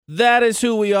That is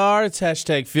who we are. It's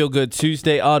hashtag Feel Good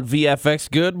Tuesday on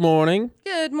VFX. Good morning.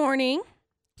 Good morning.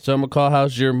 So, McCall,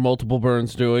 how's your multiple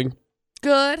burns doing?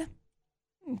 Good.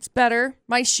 It's better.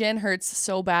 My shin hurts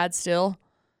so bad still.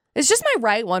 It's just my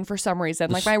right one for some reason.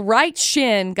 Like my right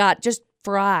shin got just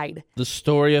fried. The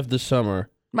story of the summer.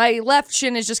 My left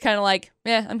shin is just kind of like,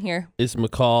 I'm here. Is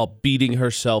McCall beating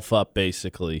herself up,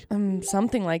 basically.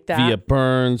 Something like that. Via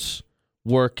burns,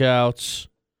 workouts,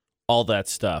 all that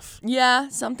stuff. Yeah,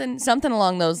 something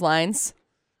along those lines.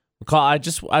 McCall,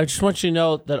 I just want you to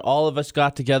know that all of us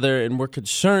got together and we're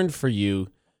concerned for you,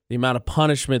 the amount of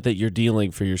punishment that you're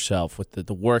dealing for yourself with the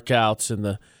workouts and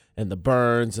the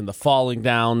burns and the falling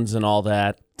downs and all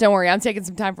that. Don't worry, I'm taking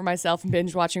some time for myself and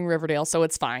binge watching Riverdale, so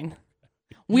it's fine.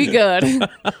 We good.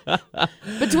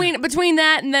 Between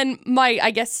that and then my,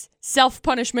 I guess,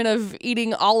 self-punishment of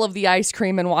eating all of the ice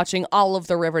cream and watching all of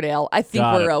the Riverdale, I think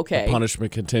we're okay. The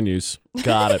punishment continues.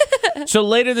 Got it. So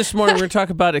later this morning, we're going to talk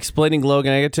about explaining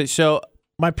Logan. So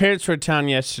my parents were in town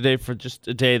yesterday for just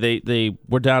a day. They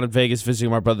were down in Vegas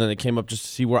visiting my brother, and they came up just to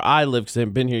see where I live because they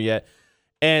haven't been here yet.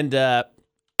 And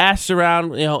asked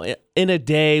around, in a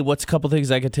day, what's a couple things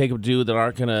I could take them to do that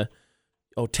aren't going to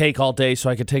take all day, so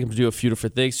I could take them to do a few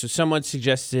different things. So someone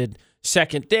suggested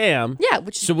Second Dam. Yeah,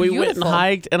 which is so we beautiful. went and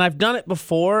hiked, and I've done it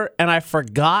before, and I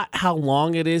forgot how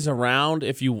long it is around.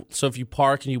 If you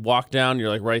park and you walk down, you're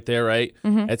like right there, right,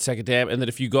 at Second Dam, and then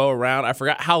if you go around, I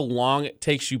forgot how long it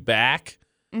takes you back.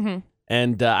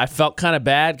 And I felt kind of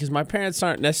bad because my parents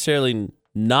aren't necessarily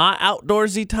not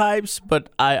outdoorsy types, but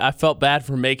I felt bad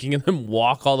for making them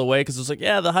walk all the way because it was like,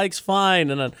 yeah, the hike's fine,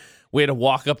 and then we had to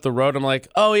walk up the road. I'm like,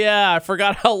 oh, yeah, I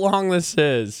forgot how long this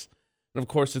is. And, of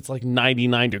course, it's like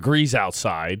 99 degrees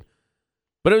outside.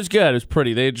 But it was good. It was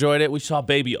pretty. They enjoyed it. We saw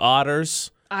baby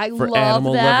otters for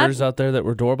animal lovers out there that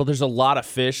were adorable. There's a lot of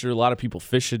fish. There are a lot of people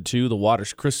fishing, too. The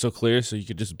water's crystal clear, so you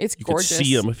could could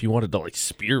see them if you wanted to, like,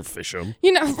 spear fish them.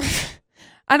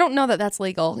 I don't know that that's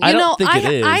legal. I don't think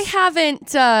it is. I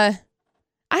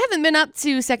haven't been up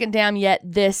to Second Dam yet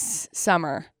this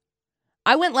summer.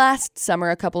 I went last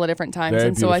summer a couple of different times, Very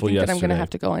and so I think beautiful that I'm going to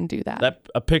have to go and do that.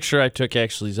 A picture I took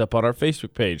actually is up on our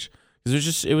Facebook page.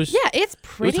 It's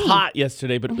pretty. It was hot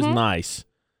yesterday, but it was nice.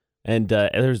 And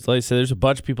there's, like I said, there's a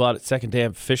bunch of people out at Second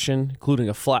Dam fishing, including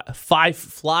a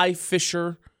fly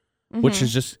fisher, which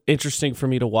is just interesting for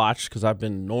me to watch because I've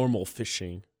been normal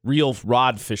fishing, real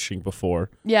rod fishing before.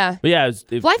 Yeah. But yeah,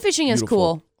 fly fishing is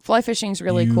cool. Fly fishing is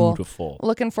really cool. Beautiful.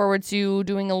 Looking forward to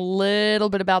doing a little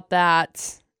bit about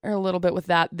that. Or a little bit with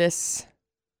that this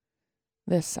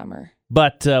summer.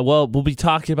 But, we'll be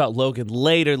talking about Logan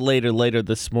later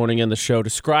this morning in the show,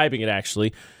 describing it,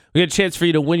 actually. We got a chance for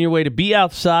you to win your way to be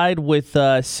outside with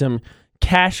some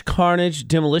Cash Carnage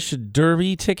Demolition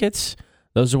Derby tickets.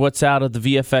 Those are what's out of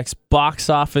the VFX box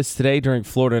office today during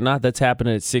Florida or Not. That's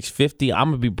happening at 6:50. I'm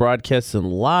going to be broadcasting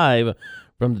live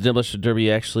from the Demolition Derby,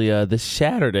 actually, this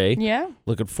Saturday. Yeah.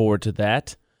 Looking forward to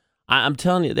that. I'm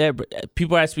telling you,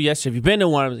 people asked me yesterday, have you been to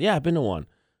one? Yeah, I've been to one.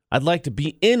 I'd like to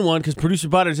be in one because Producer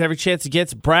Butters, every chance he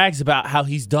gets, brags about how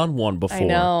he's done one before. I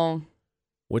know.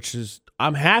 Which is,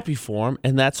 I'm happy for him,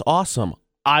 and that's awesome.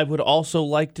 I would also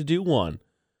like to do one.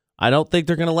 I don't think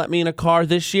they're going to let me in a car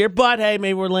this year, but hey,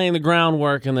 maybe we're laying the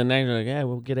groundwork, and then next year, like, yeah,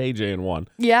 we'll get AJ in one.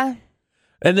 Yeah.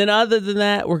 And then other than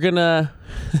that, we're going to...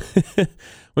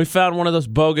 We found one of those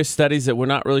bogus studies that we're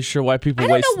not really sure why people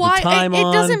waste the time on.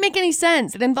 It doesn't make any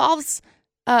sense. It involves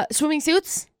swimming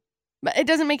suits, but it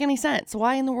doesn't make any sense.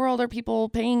 Why in the world are people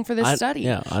paying for this study?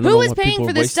 Yeah, I don't Who know is paying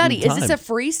for this study? Is this a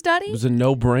free study? It was a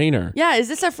no-brainer. Yeah, is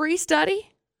this a free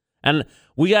study? And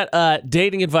we got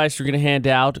dating advice we're going to hand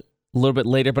out a little bit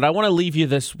later, but I want to leave you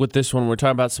with this one. We're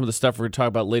talking about some of the stuff we're going to talk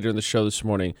about later in the show this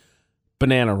morning.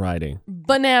 Banana riding.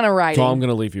 Banana riding. That's all I'm going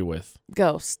to leave you with.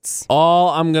 Ghosts. All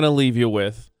I'm going to leave you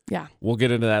with. Yeah. We'll get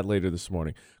into that later this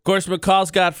morning. Of course, McCall's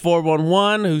got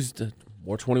 411, who's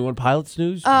more 21 Pilots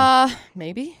news.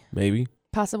 Maybe.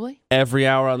 Possibly. Every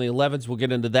hour on the 11s. We'll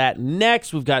get into that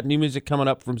next. We've got new music coming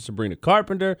up from Sabrina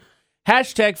Carpenter.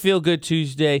 Hashtag Feel Good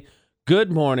Tuesday.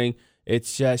 Good morning.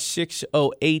 It's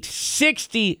 6:08,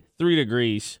 63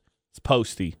 degrees. It's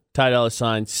posty. Ty Dolla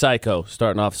 $ign, Psycho,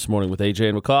 starting off this morning with AJ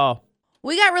and McCall.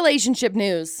 We got relationship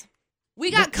news. We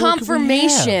got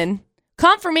confirmation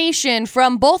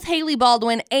from both Hailey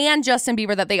Baldwin and Justin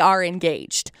Bieber that they are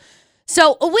engaged.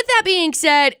 So with that being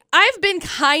said, I've been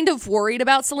kind of worried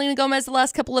about Selena Gomez the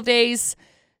last couple of days,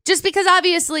 just because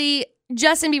obviously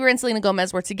Justin Bieber and Selena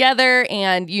Gomez were together,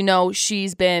 and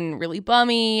she's been really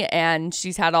bummy and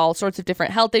she's had all sorts of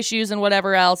different health issues and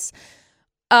whatever else.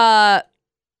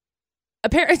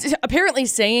 Apparently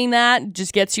saying that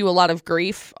just gets you a lot of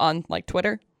grief on like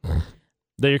Twitter.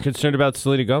 That you're concerned about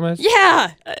Selena Gomez?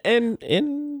 Yeah. And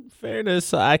in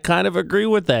fairness, I kind of agree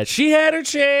with that. She had her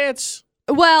chance.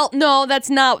 Well, no, that's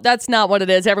not what it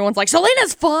is. Everyone's like,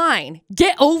 Selena's fine.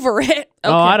 Get over it. Okay.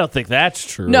 Oh, I don't think that's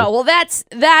true. No, well, that's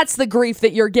the grief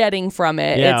that you're getting from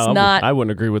it. Yeah, it's not. I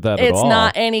wouldn't agree with that at all. It's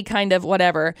not any kind of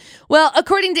whatever. Well,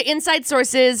 according to inside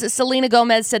sources, Selena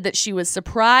Gomez said that she was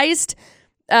surprised.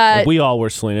 We all were,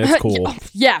 Selena. It's cool.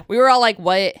 Yeah, we were all like,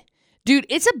 what? Dude,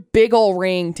 it's a big old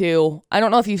ring, too. I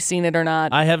don't know if you've seen it or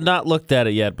not. I have not looked at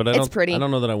it yet, but It's pretty. I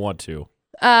don't know that I want to.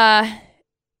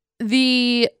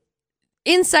 The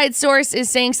inside source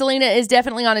is saying Selena is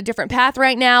definitely on a different path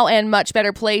right now and much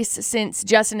better place since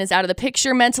Justin is out of the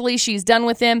picture mentally. She's done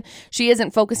with him. She isn't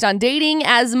focused on dating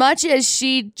as much as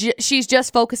she's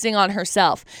just focusing on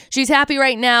herself. She's happy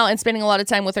right now and spending a lot of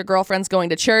time with her girlfriends,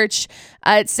 going to church.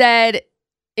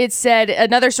 It said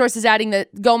another source is adding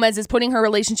that Gomez is putting her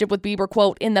relationship with Bieber,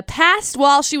 quote, in the past.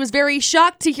 While she was very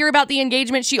shocked to hear about the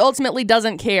engagement, she ultimately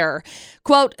doesn't care.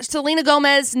 Quote, Selena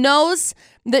Gomez knows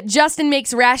that Justin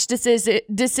makes rash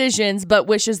decisions, but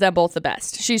wishes them both the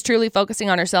best. She's truly focusing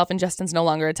on herself, and Justin's no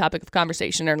longer a topic of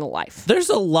conversation in her life. There's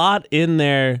a lot in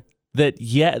there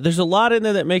there's a lot in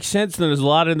there that makes sense, and there's a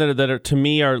lot in there that are, to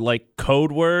me, are like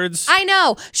code words. I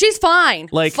know. She's fine.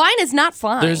 Like, fine is not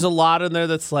fine. There's a lot in there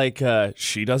that's like,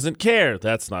 she doesn't care.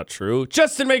 That's not true.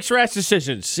 Justin makes rash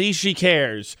decisions. See, she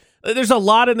cares. There's a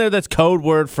lot in there that's code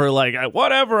word for like,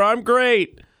 whatever, I'm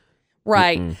great.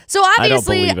 Right. Mm-mm. So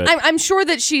obviously, I don't believe it. I'm sure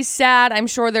that she's sad. I'm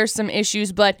sure there's some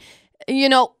issues, but,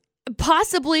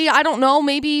 possibly, I don't know,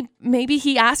 maybe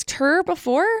he asked her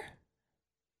before?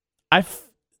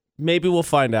 Maybe we'll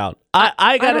find out.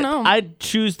 I don't know. I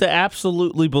choose to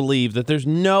absolutely believe that there's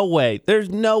no way,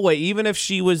 even if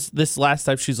she was this last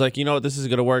time, she's like, you know what, this is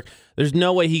going to work. There's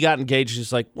no way he got engaged.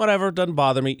 She's like, whatever, doesn't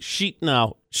bother me. She's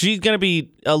going to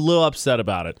be a little upset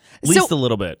about it. At least a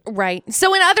little bit. Right.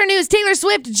 So in other news, Taylor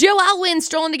Swift, Joe Alwyn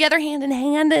strolling together hand in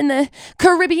hand in the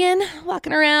Caribbean,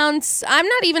 walking around. I'm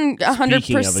not even 100%.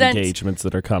 Speaking of engagements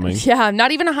that are coming. Yeah, I'm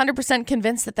not even 100%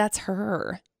 convinced that that's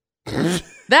her.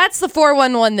 That's the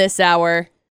 411 this hour.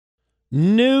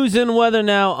 News and weather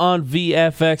now on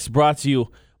VFX, brought to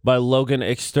you by Logan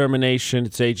Extermination.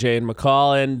 It's AJ and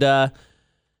McCall, and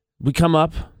we come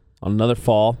up on another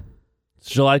fall. It's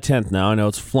July 10th now. I know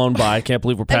it's flown by. I can't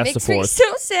believe we're past the 4th. That makes me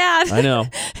so sad.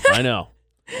 I know.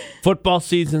 Football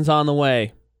season's on the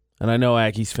way, and I know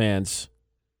Aggies fans,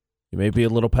 you may be a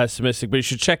little pessimistic, but you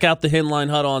should check out the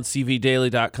Hinline Huddle on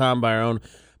cvdaily.com by our own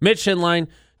Mitch Hinline,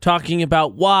 talking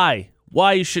about why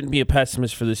you shouldn't be a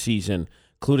pessimist for the season,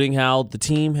 including how the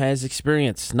team has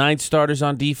experience. 9 starters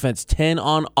on defense, 10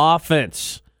 on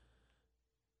offense.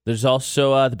 There's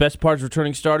also the best part of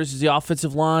returning starters is the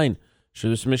offensive line. Sure,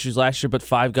 there's some issues last year, but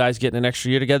 5 guys getting an extra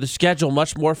year together. Schedule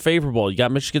much more favorable. You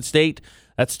got Michigan State.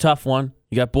 That's a tough one.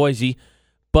 You got Boise.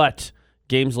 But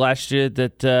games last year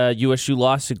that USU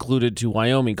lost included to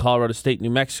Wyoming, Colorado State, New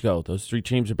Mexico. Those 3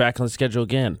 teams are back on the schedule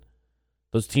again.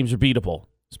 Those teams are beatable,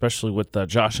 especially with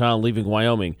Josh Allen leaving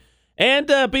Wyoming. And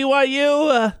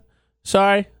BYU,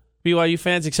 sorry, BYU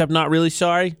fans, except not really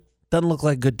sorry. Doesn't look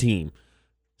like a good team.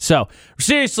 So,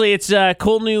 seriously, it's a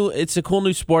cool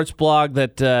new sports blog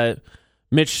that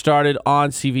Mitch started on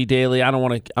CV Daily. I don't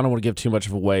want to give too much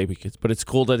of away, but it's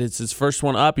cool that it's his first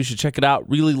one up. You should check it out,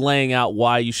 really laying out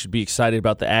why you should be excited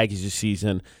about the Aggies this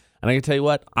season. And I can tell you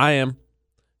what, I am.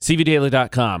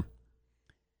 CVDaily.com.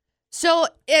 So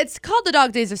it's called the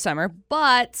Dog Days of Summer,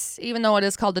 but even though it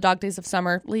is called the Dog Days of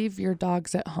Summer, leave your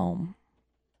dogs at home.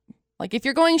 Like if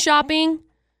you're going shopping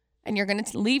and you're going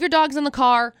to leave your dogs in the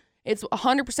car, it's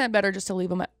 100% better just to leave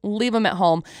them at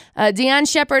home.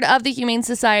 Deanne Shepard of the Humane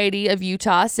Society of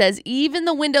Utah says even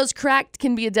the windows cracked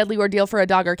can be a deadly ordeal for a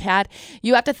dog or cat.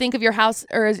 You have to think of your house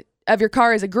or of your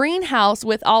car as a greenhouse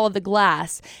with all of the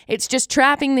glass. It's just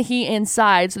trapping the heat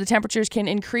inside, so the temperatures can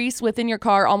increase within your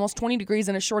car almost 20 degrees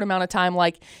in a short amount of time,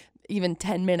 like even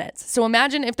 10 minutes. So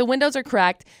imagine if the windows are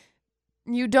cracked,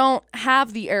 you don't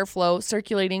have the airflow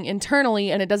circulating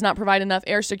internally, and it does not provide enough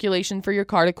air circulation for your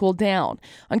car to cool down.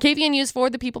 On KVN News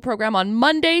for the People program on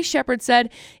Monday, Shepard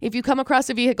said, if you come across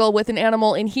a vehicle with an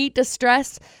animal in heat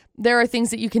distress, there are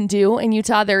things that you can do. In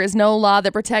Utah, there is no law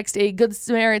that protects a Good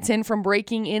Samaritan from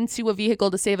breaking into a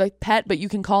vehicle to save a pet, but you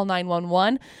can call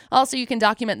 911. Also, you can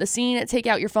document the scene, take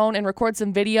out your phone, and record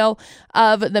some video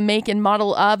of the make and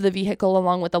model of the vehicle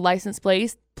along with the license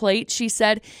plate. She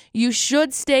said, you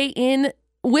should stay in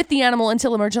with the animal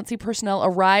until emergency personnel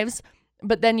arrives,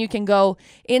 but then you can go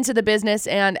into the business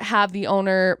and have the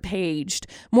owner paged.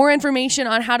 More information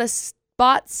on how to spot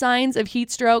spot signs of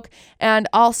heat stroke and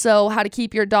also how to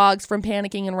keep your dogs from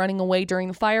panicking and running away during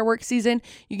the fireworks season.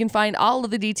 You can find all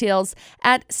of the details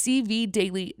at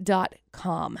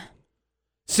cvdaily.com.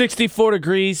 64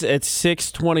 degrees at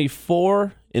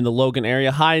 624 in the Logan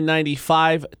area. High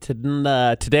 95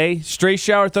 today. Stray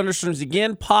shower thunderstorms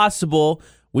again possible.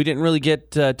 We didn't really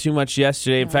get too much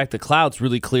yesterday. In fact, the clouds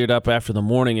really cleared up after the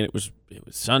morning, and it was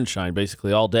sunshine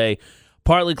basically all day.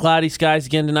 Partly cloudy skies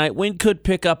again tonight. Wind could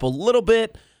pick up a little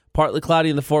bit. Partly cloudy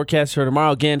in the forecast for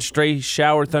tomorrow. Again, stray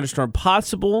shower thunderstorm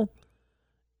possible.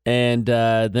 And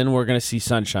then we're going to see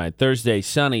sunshine. Thursday,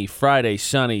 sunny. Friday,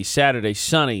 sunny. Saturday,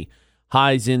 sunny.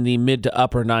 Highs in the mid to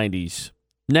upper 90s.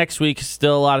 Next week,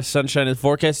 still a lot of sunshine in the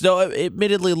forecast. Though,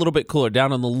 admittedly, a little bit cooler.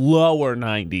 Down in the lower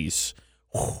 90s.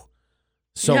 Whew.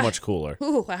 So much cooler.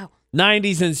 Ooh, wow.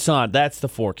 90s and sun. That's the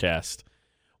forecast.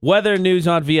 Weather news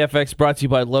on VFX brought to you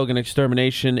by Logan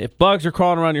Extermination. If bugs are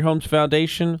crawling around your home's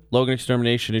foundation, Logan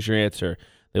Extermination is your answer.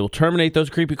 They will terminate those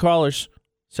creepy crawlers.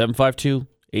 752-8450.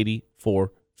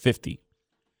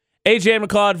 AJ and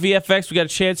McCall at VFX. We got a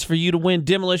chance for you to win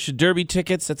Demolition Derby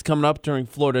tickets. That's coming up during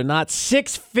Florida Not.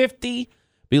 $650.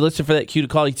 Be listening for that cue to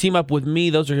call. You team up with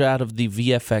me. Those are out of the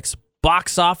VFX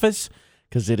box office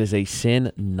because it is a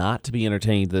sin not to be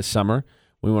entertained this summer.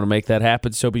 We want to make that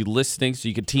happen, so be listening so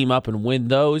you can team up and win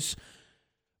those.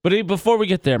 But before we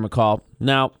get there, McCall,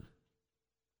 now,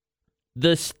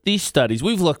 these studies,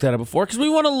 we've looked at it before because we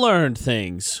want to learn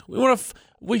things. We want to...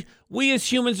 We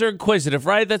as humans are inquisitive,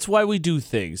 right? That's why we do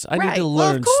things. I need to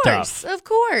learn stuff. Of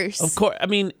course. I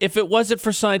mean, if it wasn't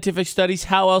for scientific studies,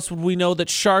 how else would we know that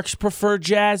sharks prefer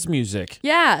jazz music?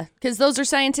 Yeah, because those are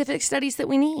scientific studies that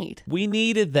we need. We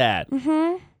needed that.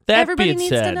 Mm-hmm. That Everybody being needs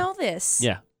said, to know this.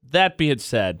 Yeah. That being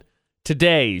said,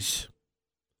 today's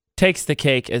takes the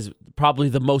cake as probably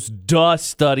the most duh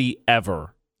study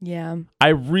ever. Yeah.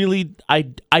 I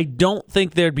don't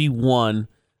think there'd be one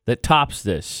that tops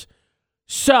this.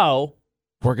 So,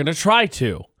 we're going to try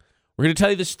to. We're going to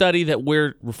tell you the study that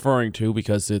we're referring to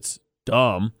because it's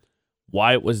dumb.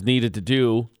 Why it was needed to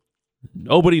do,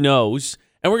 nobody knows.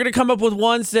 And we're going to come up with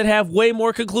ones that have way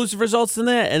more conclusive results than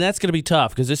that. And that's going to be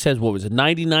tough because this has, what was it,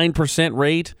 99%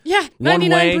 rate? Yeah,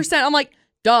 99%. I'm like,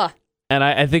 duh. And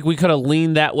I think we could have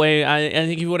leaned that way. I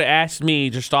think if you would have asked me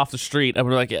just off the street, I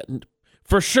would have like,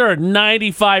 for sure,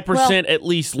 95% at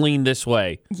least lean this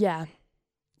way. Yeah.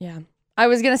 Yeah. I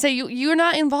was gonna say you're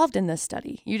not involved in this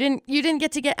study. You didn't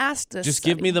get to get asked this. Just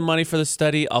give me the money for the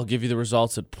study. I'll give you the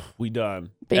results. And we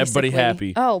done. Basically. Everybody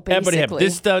happy. Oh, basically. Everybody happy.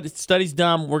 This study's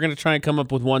dumb. We're gonna try and come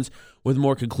up with ones with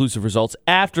more conclusive results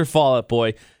after Fall Out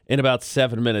Boy in about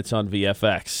 7 minutes on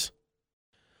VFX.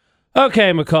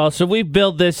 Okay, McCall. So we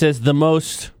built this as the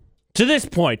most to this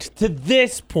point.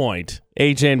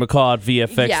 AJ and McCall at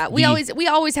VFX. Yeah, we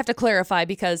always have to clarify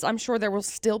because I'm sure there will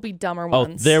still be dumber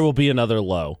ones. Oh, there will be another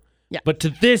low. Yeah. But to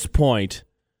this point,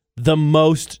 the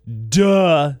most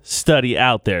duh study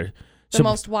out there. The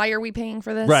most, why are we paying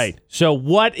for this? Right. So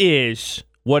what is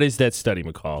that study,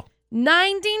 McCall?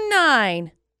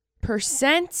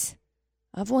 99%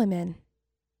 of women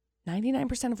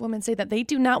say that they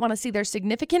do not want to see their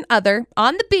significant other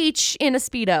on the beach in a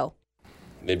Speedo.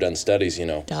 They've done studies, you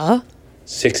know. Duh.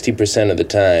 60% of the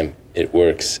time, it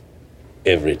works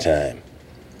every time.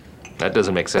 That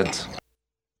doesn't make sense.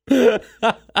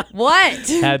 What?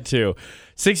 Had to.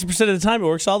 60% of the time, it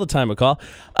works all the time, McCall.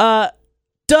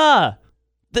 Duh.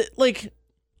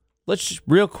 Let's just,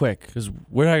 real quick, because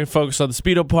we're not going to focus on the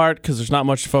Speedo part, because there's not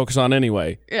much to focus on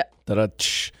anyway. Yeah.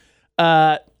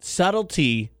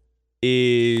 Subtlety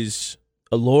is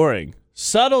alluring.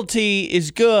 Subtlety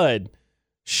is good.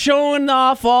 Showing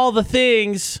off all the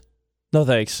things. No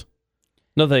thanks.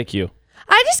 No thank you.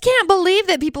 I just can't believe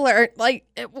that people are like,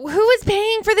 who is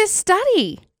paying for this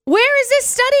study? Where is this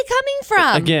study coming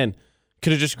from? Again,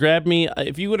 could have just grabbed me.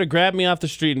 If you would have grabbed me off the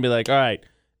street and be like, all right,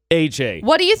 AJ.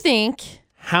 What do you think?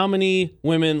 How many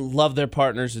women love their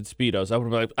partners in Speedos? I would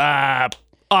have been like,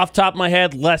 off top of my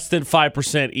head, less than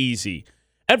 5% easy.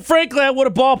 And frankly, I would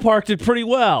have ballparked it pretty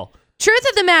well. Truth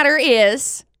of the matter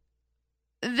is,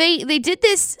 they did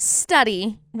this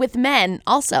study with men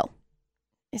also.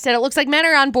 They said it looks like men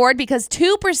are on board because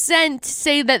 2%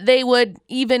 say that they would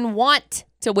even want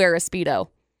to wear a Speedo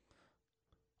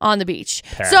on the beach.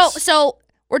 Pass. So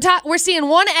we're seeing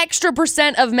 1 extra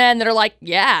 % of men that are like,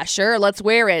 yeah, sure, let's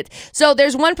wear it. So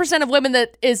there's 1% of women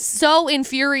that is so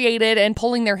infuriated and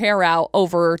pulling their hair out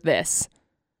over this.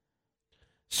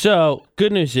 So,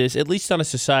 good news is, at least on a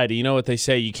society, you know what they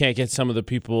say, you can't get some of the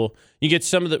people, you get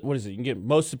some of the, you can get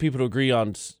most of the people to agree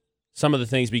on some of the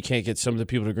things, but you can't get some of the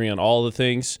people to agree on all the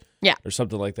things. Yeah. Or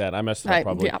something like that. I messed it up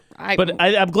probably. Yeah,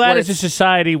 I'm glad as a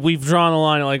society we've drawn a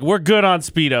line. Like, we're good on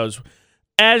Speedos.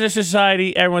 As a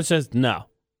society, everyone says, no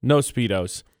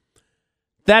Speedos.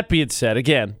 That being said,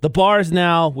 again, the bar is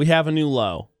now, we have a new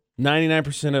low.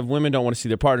 99% of women don't want to see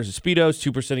their partners in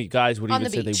Speedos. 2% of guys would even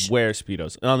say they wear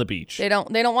Speedos on the beach. They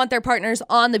don't want their partners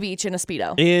on the beach in a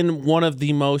Speedo. In one of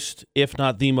the most, if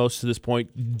not the most to this point,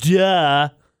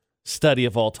 study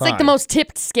of all time. It's like the most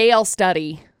tipped scale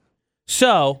study.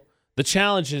 So, the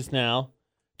challenge is now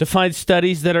to find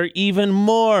studies that are even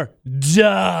more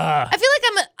I feel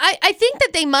like I think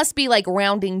that they must be like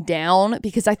rounding down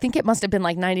because I think it must have been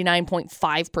like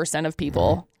 99.5% of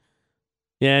people.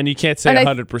 Yeah, and you can't say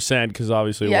 100% because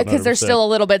obviously 100%. Yeah, because there's still a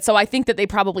little bit. So I think that they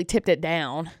probably tipped it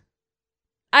down.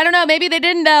 I don't know. Maybe they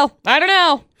didn't, though. I don't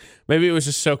know. Maybe it was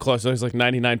just so close. It was like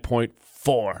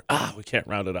 99.4. We can't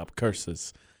round it up.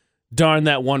 Curses. Darn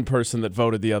that one person that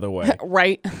voted the other way.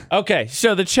 Right. Okay,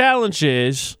 so the challenge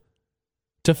is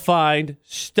to find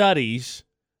studies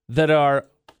that are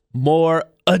more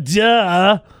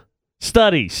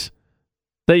studies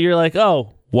that you're like,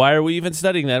 oh, why are we even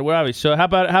studying that? Where are we? So how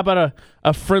about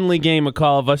a friendly game,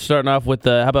 McCall, of us starting off with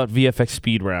how about VFX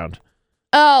speed round?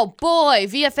 Oh, boy.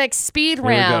 VFX speed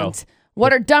round.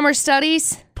 What are dumber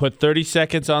studies? Put 30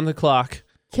 seconds on the clock.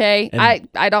 Okay.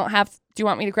 I don't have... Do you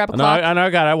want me to grab a clock? I know I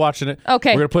got it. I'm watching it.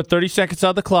 Okay. We're going to put 30 seconds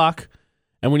on the clock,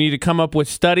 and we need to come up with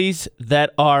studies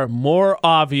that are more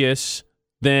obvious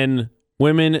than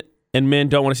women and men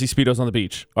don't want to see Speedos on the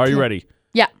beach. Are you ready?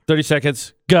 Yeah. 30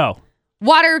 seconds. Go.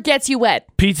 Water gets you wet.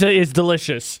 Pizza is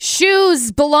delicious.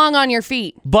 Shoes belong on your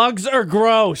feet. Bugs are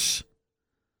gross.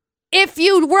 If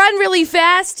you run really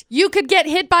fast, you could get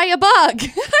hit by a bug.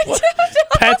 I don't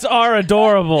know. Pets are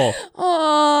adorable.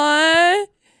 Aww.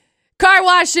 Car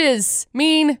washes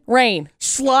mean rain.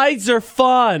 Slides are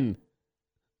fun.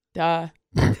 Duh.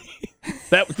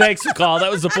 Thanks, McCall. That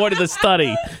was the point of the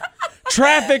study.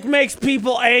 Traffic makes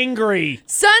people angry.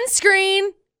 Sunscreen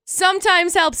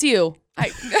sometimes helps you. I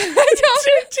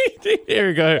don't. Here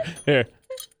we go. Here.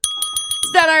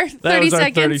 Is that our 30 that was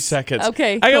seconds? Our 30 seconds.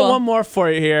 Okay, I got cool. one more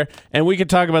for you here, and we can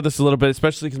talk about this a little bit,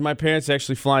 especially because my parents are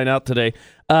actually flying out today.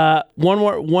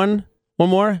 One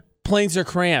more. Planes are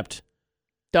cramped.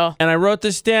 Duh. And I wrote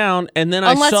this down, and then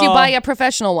unless I saw... you buy a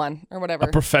professional one or whatever.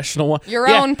 A professional one. Your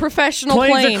own professional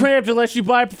plane. Planes are cramped unless you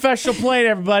buy a professional plane,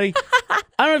 everybody.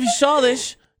 I don't know if you saw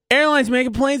this. Airlines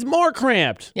making planes more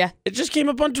cramped. Yeah. It just came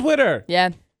up on Twitter.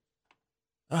 Yeah.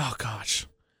 Oh, gosh.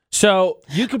 So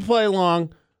you can play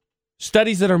along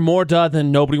studies that are more duh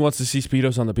than nobody wants to see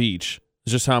Speedos on the beach.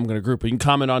 It's just how I'm going to group it. You can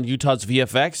comment on Utah's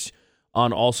VFX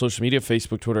on all social media,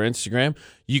 Facebook, Twitter, Instagram.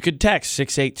 You could text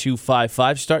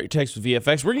 68255. Start your text with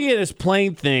VFX. We're going to get this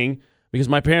plane thing because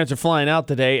my parents are flying out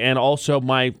today, and also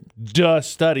my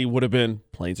study would have been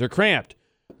planes are cramped.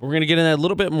 We're going to get in that a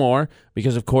little bit more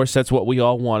because, of course, that's what we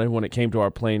all wanted when it came to our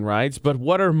plane rides. But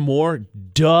what are more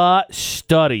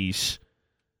studies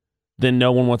than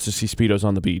no one wants to see Speedos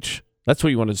on the beach? That's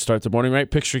what you wanted to start the morning, right?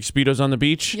 Picturing Speedos on the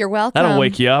beach. You're welcome. That'll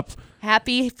wake you up.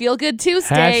 Happy Feel Good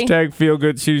Tuesday. Hashtag Feel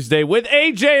Good Tuesday with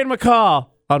AJ and McCall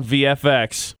on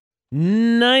VFX.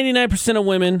 99% of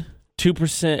women,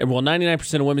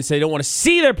 99% of women say they don't want to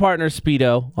see their partner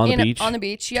Speedo on the beach. On the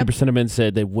beach, yep. 2% of men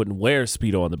said they wouldn't wear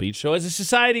Speedo on the beach. So as a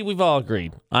society, we've all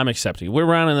agreed. I'm accepting. We're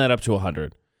rounding that up to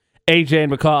 100. AJ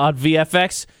and McCall on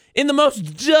VFX in the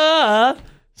most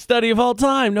study of all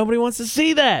time. Nobody wants to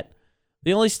see that.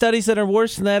 The only studies that are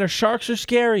worse than that are sharks are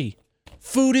scary.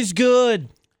 Food is good.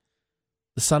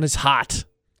 The sun is hot.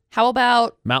 How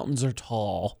about... Mountains are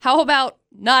tall. How about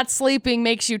not sleeping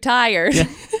makes you tired? Yeah.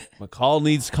 McCall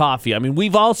needs coffee. I mean,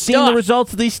 we've all seen the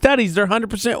results of these studies. They're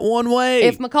 100% one way.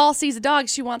 If McCall sees a dog,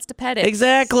 she wants to pet it.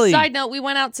 Exactly. Side note, we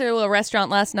went out to a restaurant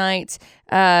last night,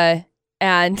 and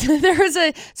there was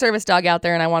a service dog out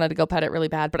there, and I wanted to go pet it really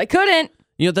bad, but I couldn't.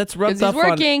 You know, that's rubbed off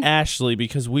on Ashley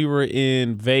because we were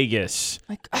in Vegas.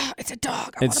 Like, it's a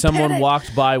dog. And someone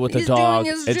walked by with a dog,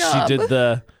 and job. she did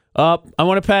the, I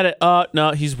want to pet it.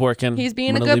 No, he's working. He's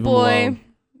being a good boy.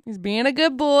 He's being a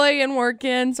good boy and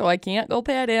working, so I can't go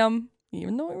pet him,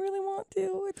 even though I really want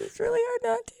to. It's just really hard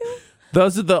not to.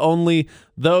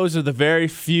 Those are the very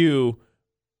few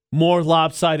more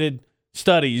lopsided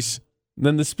studies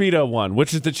than the Speedo one,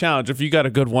 which is the challenge. If you got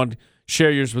a good one,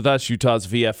 share yours with us, Utah's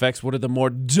VFX. What are the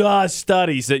more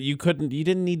studies that you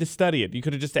didn't need to study it? You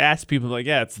could have just asked people like,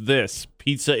 yeah, it's this.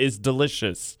 Pizza is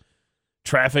delicious.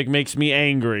 Traffic makes me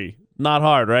angry. Not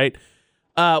hard, right?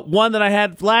 One that I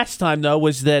had last time, though,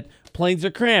 was that planes are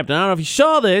cramped. And I don't know if you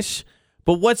saw this,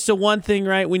 but what's the one thing,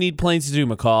 right, we need planes to do,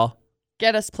 McCall?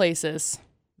 Get us places.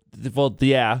 Well,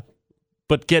 yeah.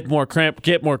 But get more cramped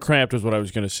is what I was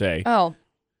going to say. Oh.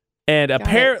 And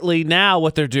apparently now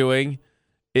what they're doing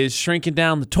is shrinking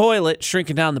down the toilet,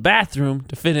 shrinking down the bathroom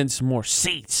to fit in some more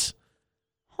seats.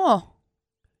 Huh.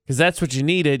 Because that's what you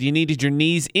needed. You needed your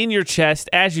knees in your chest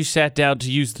as you sat down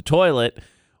to use the toilet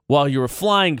while you were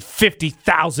flying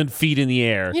 50,000 feet in the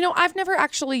air. You know, I've never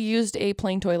actually used a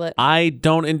plane toilet. I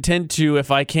don't intend to if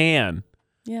I can.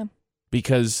 Yeah.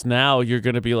 Because now you're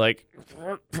going to be like,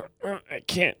 I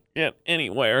can't get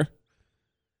anywhere.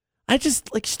 I just,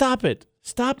 stop it.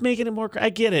 Stop making it more.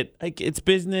 I get it. It's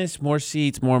business, more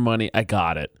seats, more money. I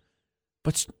got it.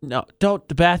 But no, don't.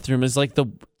 The bathroom is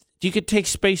you could take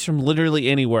space from literally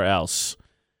anywhere else.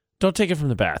 Don't take it from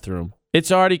the bathroom.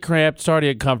 It's already cramped. It's already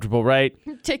uncomfortable, right?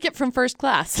 Take it from first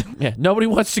class. Yeah. Nobody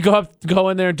wants to go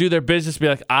in there and do their business. Be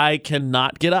like, I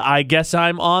cannot get up. I guess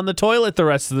I'm on the toilet the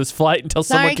rest of this flight until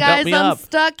someone can help me up. I'm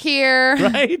stuck here.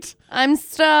 Right? I'm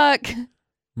stuck.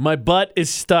 My butt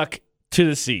is stuck to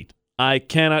the seat. I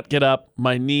cannot get up.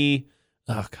 My knee.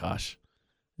 Oh gosh,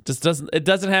 it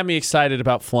doesn't have me excited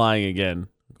about flying again.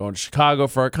 I'm going to Chicago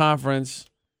for a conference.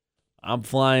 I'm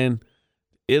flying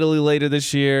Italy later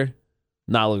this year.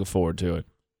 Not looking forward to it.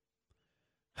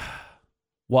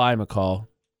 Why, McCall?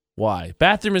 Why?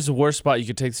 Bathroom is the worst spot you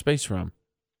could take space from.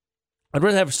 I'd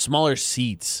rather have smaller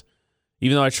seats,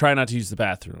 even though I try not to use the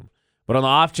bathroom. But on the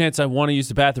off chance I want to use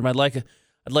the bathroom, I'd like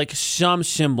some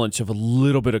semblance of a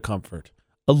little bit of comfort.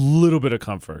 A little bit of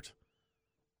comfort.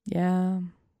 Yeah.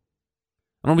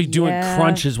 I don't be doing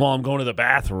crunches while I'm going to the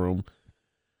bathroom.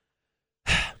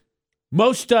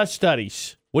 Most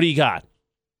studies. What do you got?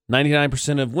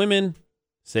 99% of women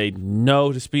say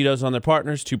no to Speedos on their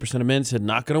partners. 2% of men said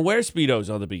not going to wear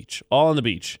Speedos on the beach. All on the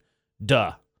beach.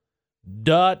 Duh.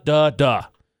 Duh. I don't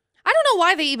know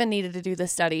why they even needed to do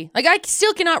this study. I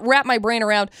still cannot wrap my brain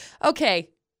around, okay,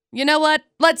 you know what?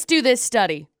 Let's do this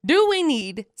study. Do we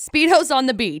need Speedos on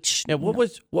the beach? Yeah, what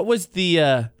was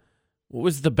the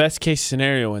best case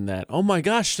scenario in that? Oh my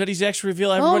gosh, studies actually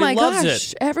reveal everybody loves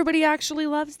it. Everybody actually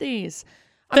loves these.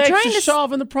 Thanks for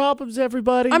solving the problems,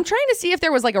 everybody. I'm trying to see if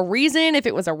there was a reason, if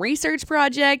it was a research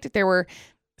project, if there were...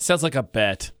 Sounds like a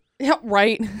bet. Yeah,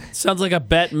 right. Sounds like a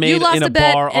bet made in a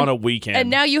bar on a weekend. And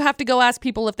now you have to go ask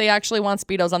people if they actually want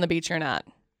Speedos on the beach or not.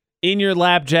 In your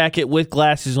lab jacket with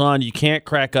glasses on, you can't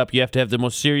crack up. You have to have the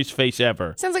most serious face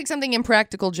ever. Sounds like something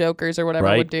Impractical Jokers or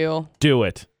whatever would do. Do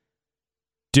it.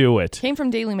 Do it. Came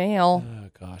from Daily Mail. Oh,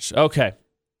 gosh. Okay.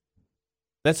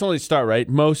 That's only the start, right?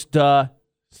 Most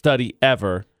study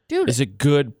ever. Dude. Is a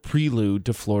good prelude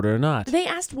to Florida or not. They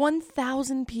asked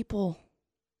 1,000 people.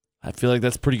 I feel like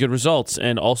that's pretty good results.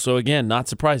 And also, again, not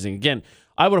surprising. Again,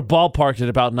 I would have ballparked it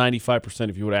about 95%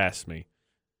 if you would have asked me.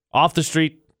 Off the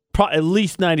street, at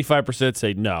least 95%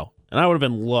 say no. And I would have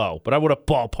been low, but I would have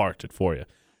ballparked it for you.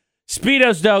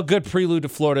 Speedos, though, good prelude to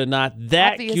Florida or not.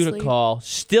 That Obviously. cute a call.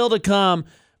 Still to come.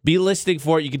 Be listening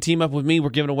for it. You can team up with me. We're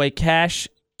giving away Cash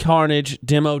Carnage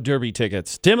Demo Derby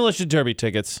tickets. Demolition Derby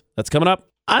tickets. That's coming up.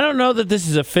 I don't know that this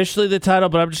is officially the title,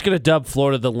 but I'm just going to dub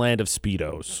Florida the land of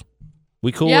Speedos.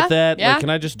 We cool with that? Yeah.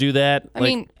 Can I just do that? I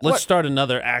mean, let's start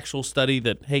another actual study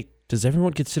that, hey, does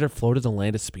everyone consider Florida the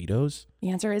land of Speedos?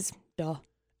 The answer is duh.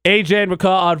 AJ and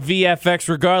McCall on VFX.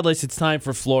 Regardless, it's time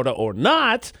for Florida or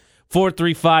not.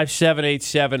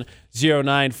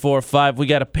 435-787-0945. We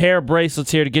got a pair of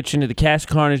bracelets here to get you into the Cash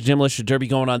Carnage Demolition Derby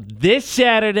going on this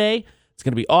Saturday. It's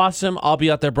going to be awesome. I'll be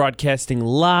out there broadcasting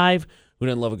live. Who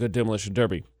doesn't love a good Demolition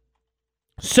Derby?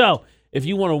 So, if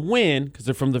you want to win, because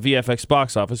they're from the VFX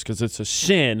box office, because it's a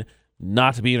sin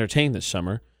not to be entertained this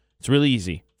summer, it's really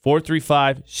easy.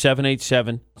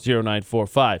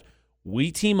 435-787-0945.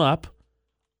 We team up.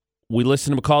 We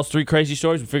listen to McCall's 3 crazy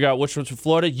stories. We figure out which one's for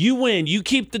Florida. You win. You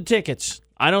keep the tickets.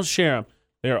 I don't share them.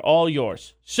 They are all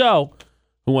yours. So,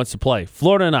 who wants to play?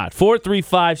 Florida or not?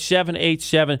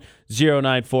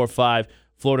 435-787-0945.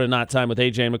 Florida or not time with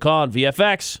AJ and McCall on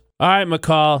VFX. All right,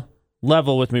 McCall,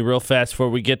 level with me real fast before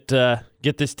we get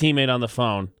this teammate on the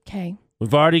phone. Okay.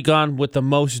 We've already gone with the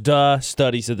most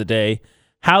studies of the day.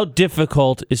 How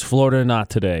difficult is Florida or not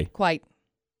today? Quite.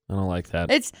 I don't like that.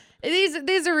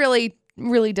 These are really,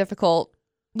 really difficult.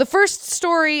 The first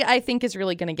story, I think, is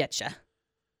really going to get you.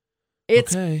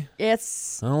 Okay. I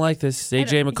don't like this.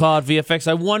 AJ McCall at VFX.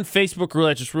 I won Facebook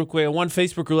roulette, just real quick. I won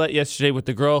Facebook roulette yesterday with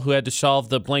the girl who had to solve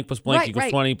the blank plus blank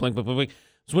equals 20, blank, blank, blank, blank.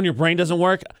 It's when your brain doesn't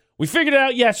work. We figured it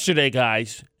out yesterday,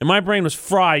 guys, and my brain was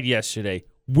fried yesterday.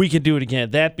 We could do it again.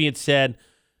 That being said,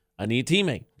 I need a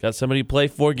teammate. Got somebody to play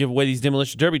for, give away these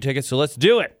Demolition Derby tickets, so let's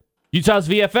do it. Utah's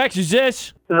VFX, who's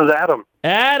this? This is Adam.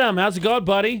 Adam, how's it going,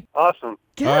 buddy? Awesome.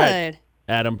 Good. All right.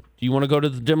 Adam, do you want to go to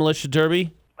the Demolition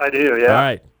Derby? I do, yeah. All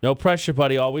right. No pressure,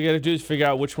 buddy. All we got to do is figure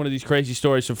out which one of these crazy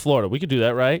stories from Florida. We could do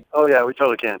that, right? Oh, yeah, we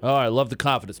totally can. All right. Love the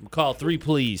confidence. McCall, 3,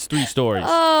 please. 3 stories.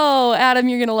 Oh, Adam,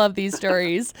 you're going to love these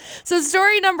stories. So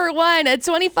story number 1, a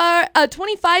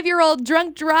 25-year-old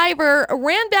drunk driver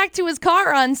ran back to his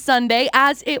car on Sunday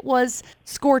as it was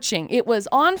scorching. It was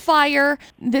on fire.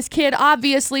 This kid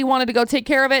obviously wanted to go take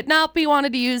care of it. Nope, he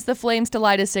wanted to use the flames to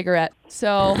light a cigarette.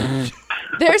 So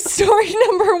there's story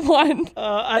number 1.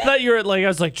 I thought you were I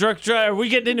was like, drunk driver. Are we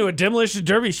getting into a demolition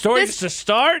derby story just to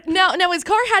start? No, his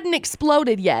car hadn't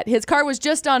exploded yet. His car was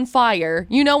just on fire.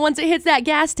 You know, once it hits that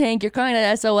gas tank, you're kind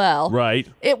of SOL. Right.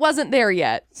 It wasn't there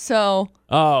yet, so...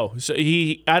 Oh, so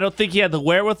I don't think he had the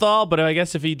wherewithal, but I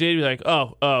guess if he did, he'd be like,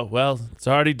 oh, well, it's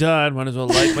already done. Might as well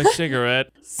light my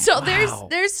cigarette. So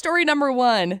there's story number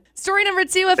 1. Story number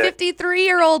 2, a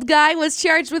 53-year-old guy was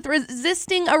charged with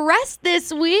resisting arrest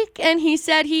this week, and he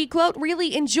said he, quote,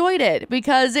 really enjoyed it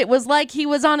because it was like he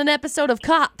was on an episode of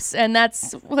Cops, and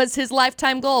was his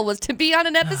lifetime goal, was to be on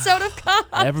an episode of Cops.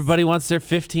 Everybody wants their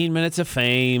 15 minutes of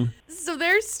fame. So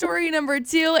there's story number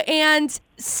 2, and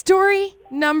story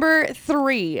number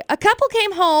 3. A couple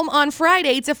came home on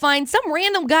Friday to find some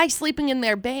random guy sleeping in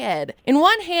their bed. In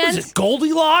one hand... Was it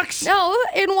Goldilocks? No,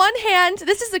 in one hand,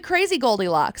 this is the crazy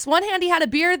Goldilocks. One hand he had a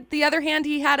beard, the other hand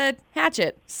he had a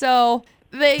hatchet. So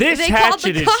they called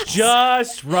the cops. Is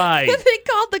just right. They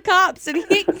called the cops, and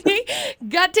he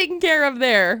got taken care of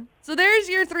there. So there's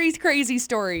your 3 crazy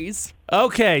stories.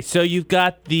 Okay, so you've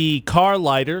got the car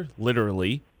lighter,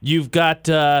 literally. You've got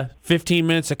 15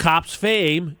 minutes of Cops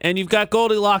fame, and you've got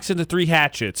Goldilocks and the 3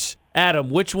 hatchets. Adam,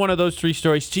 which one of those 3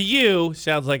 stories to you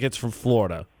sounds like it's from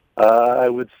Florida? I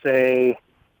would say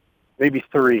maybe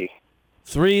 3.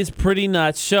 3 is pretty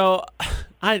nuts. So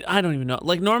I don't even know.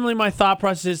 Normally my thought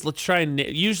process is let's try and...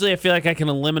 Usually I feel like I can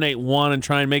eliminate one and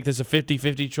try and make this a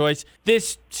 50-50 choice.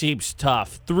 This seems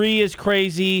tough. 3 is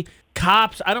crazy.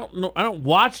 Cops, I don't know. I don't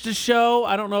watch the show.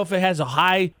 I don't know if it has a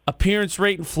high appearance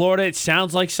rate in Florida. It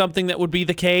sounds like something that would be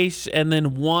the case. And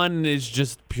then 1 is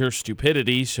just pure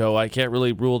stupidity, so I can't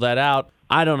really rule that out.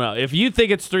 I don't know. If you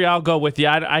think it's 3, I'll go with you.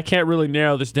 I can't really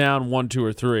narrow this down 1, 2,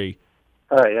 or 3.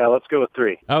 All right, yeah, let's go with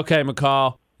 3. Okay,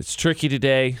 McCall. It's tricky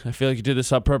today. I feel like you did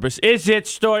this on purpose. Is it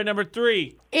story number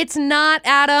 3? It's not,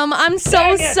 Adam. I'm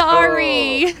so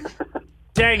sorry.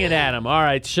 Dang it, Adam. All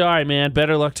right, sorry, man.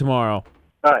 Better luck tomorrow.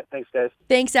 All right, thanks, guys.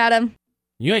 Thanks, Adam.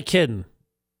 You ain't kidding.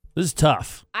 This is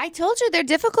tough. I told you they're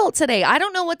difficult today. I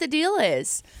don't know what the deal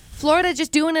is. Florida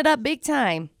just doing it up big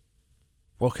time.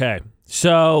 Okay,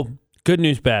 so good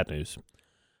news, bad news.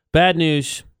 Bad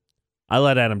news, I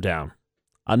let Adam down.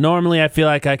 Normally, I feel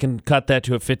like I can cut that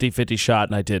to a 50-50 shot,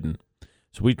 and I didn't.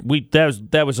 So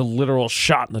that was a literal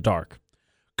shot in the dark.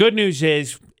 Good news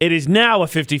is it is now a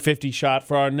 50-50 shot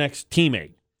for our next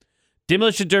teammate.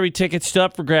 Demolition Derby tickets still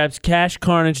up for grabs. Cash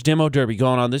Carnage Demo Derby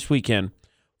going on this weekend.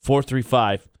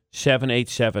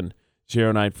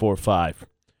 435-787-0945.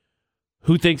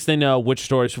 Who thinks they know which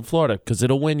stories from Florida? Because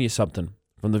it'll win you something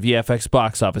from the VFX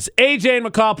box office. AJ and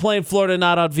McCall playing Florida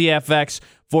Not on VFX.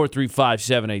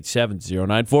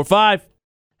 435-787-0945.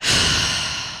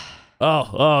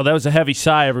 Oh, that was a heavy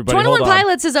sigh, everybody. 21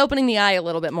 Pilots is opening the eye a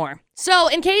little bit more. So,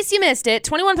 in case you missed it,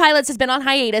 21 Pilots has been on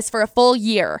hiatus for a full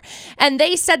year. And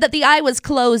they said that the eye was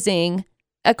closing,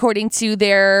 according to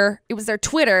their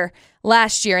Twitter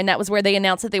last year. And that was where they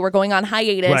announced that they were going on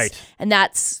hiatus. Right. And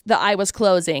that's the eye was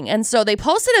closing. And so they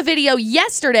posted a video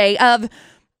yesterday of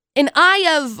an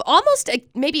eye of almost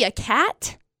maybe a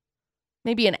cat.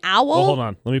 Maybe an owl? Well, hold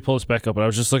on. Let me pull this back up. I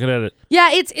was just looking at it.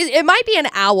 Yeah, it might be an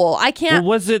owl. I can't.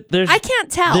 Well, was it? I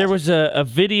can't tell. There was a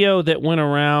video that went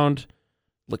around.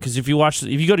 Because if you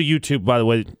go to YouTube, by the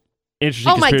way,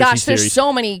 interesting. Oh my gosh, theories. there's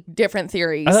so many different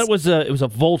theories. I thought it was a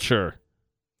vulture.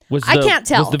 I can't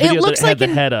tell. Was the video it looks that like had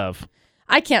the head of?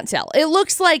 I can't tell. It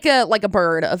looks like a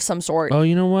bird of some sort. Oh,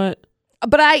 you know what?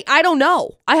 But I don't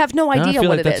know. I have no idea I feel what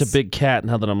like it that's is. a big cat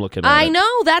now that I'm looking at it. I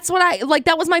know. That's what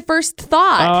that was my first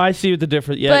thought. Oh, I see the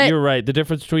difference. Yeah, you're right. The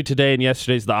difference between today and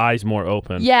yesterday's the eye's more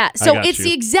open. Yeah, so it's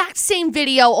the exact same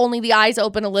video, only the eyes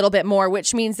open a little bit more,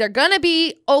 which means they're going to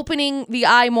be opening the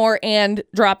eye more and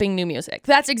dropping new music.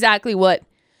 That's exactly what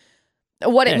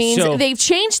it means. So they've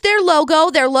changed their logo.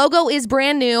 Their logo is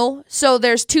brand new. So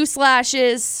there's 2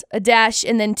 slashes, a dash,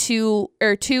 and then 2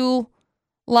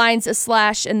 lines, a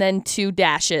slash, and then 2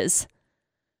 dashes.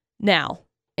 Now,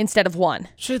 instead of 1.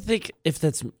 Should think if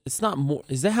it's not more.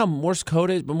 Is that how Morse code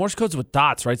is? But Morse code's with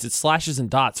dots, right? It's slashes and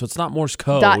dots, so it's not Morse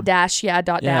code. Dot dash. I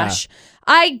don't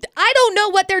know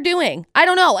what they're doing. I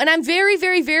don't know, and I'm very,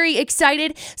 very, very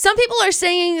excited. Some people are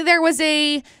saying there was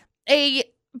a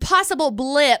possible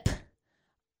blip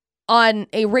on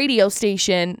a radio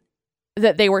station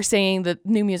that they were saying that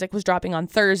new music was dropping on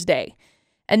Thursday.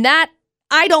 And that,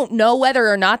 I don't know whether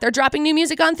or not they're dropping new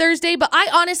music on Thursday, but I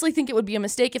honestly think it would be a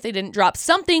mistake if they didn't drop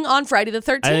something on Friday the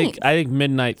 13th. I think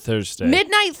midnight Thursday.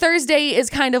 Midnight Thursday is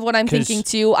kind of what I'm thinking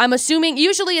too. I'm assuming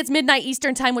usually it's midnight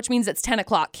Eastern time, which means it's 10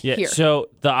 o'clock here. So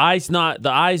the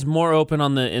eye's more open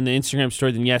in the Instagram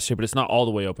story than yesterday, but it's not all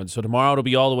the way open. So tomorrow it'll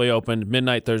be all the way open.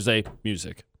 Midnight Thursday,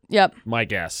 music. Yep. My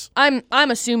guess. I'm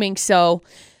assuming so.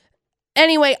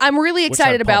 Anyway, I'm really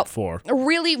excited about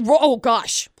really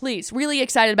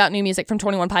excited about new music from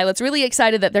 21 Pilots. Really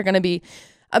excited that they're going to be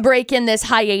breaking this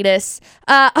hiatus.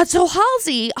 So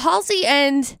Halsey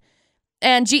and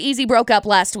G-Eazy broke up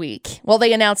last week. Well,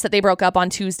 they announced that they broke up on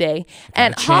Tuesday.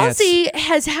 And Halsey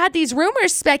has had these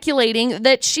rumors speculating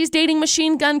that she's dating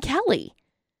Machine Gun Kelly.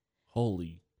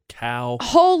 Holy cow.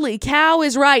 Holy cow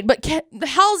is right. But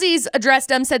Halsey's addressed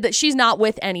them, said that she's not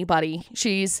with anybody.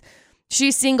 She's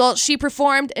single. She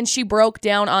performed and she broke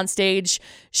down on stage.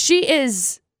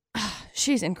 She's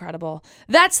incredible.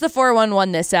 That's the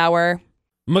 411 this hour.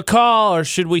 McCall, or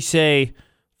should we say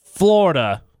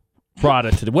Florida, brought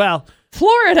it to Well,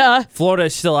 Florida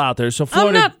is still out there. So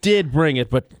Florida did bring it,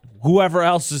 but whoever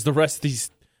else is the rest of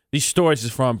these stories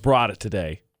is from brought it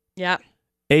today. Yeah.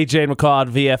 AJ and McCall at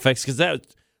VFX, because that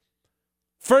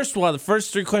the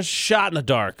first three questions shot in the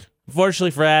dark.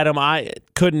 Unfortunately for Adam, I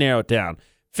couldn't narrow it down.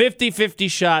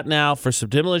 50-50 shot now for some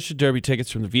Demolition Derby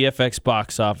tickets from the VFX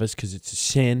box office because it's a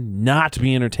sin not to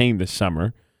be entertained this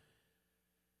summer.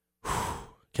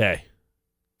 Okay.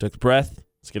 Took the breath.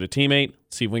 Let's get a teammate.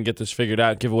 See if we can get this figured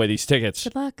out. Give away these tickets.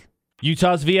 Good luck.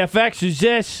 Utah's VFX. Who's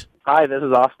this? Hi, this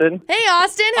is Austin. Hey,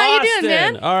 Austin. How you doing,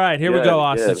 man? All right, here we go,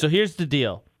 Austin. Good. So here's the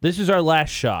deal. This is our last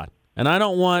shot, and I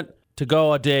don't want to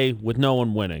go a day with no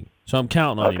one winning. So I'm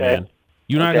counting on you, man.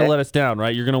 You're not going to let us down,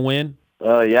 right? You're going to win?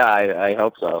 Yeah, I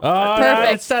hope so. Oh,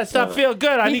 perfect. That's not feel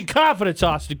good. I need confidence,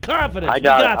 Austin. Confidence. I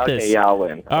got this. Okay, yeah, I'll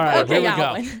win. All right, Okay, here we yeah, go.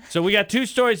 I'll win. So we got 2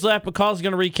 stories left. McCall's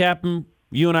going to recap them.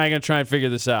 You and I are going to try and figure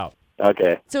this out.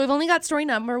 Okay. So we've only got story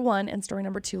number 1 and story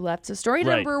number 2 left. So story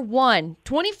Right. number 1,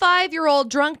 25-year-old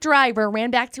drunk driver ran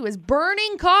back to his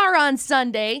burning car on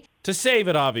Sunday. To save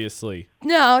it, obviously.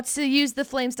 No, to use the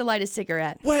flames to light a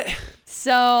cigarette. What?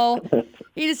 So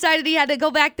he decided he had to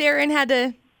go back there and had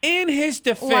to... In his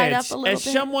Light up defense, a little as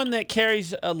bit. someone that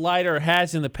carries a lighter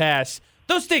has in the past,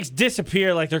 those things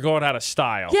disappear like they're going out of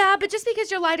style. Yeah, but just because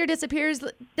your lighter disappears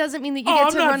doesn't mean that you Oh, get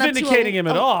I'm to not run up vindicating to him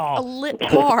at all. a lit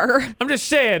car. I'm just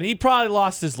saying, he probably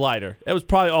lost his lighter. It was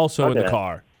probably also in the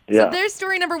car. Yeah. So there's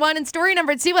story number 1 and story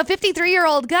number 2. A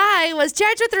 53-year-old guy was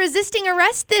charged with resisting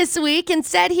arrest this week and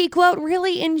said he, quote,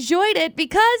 really enjoyed it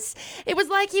because it was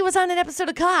like he was on an episode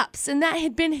of Cops, and that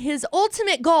had been his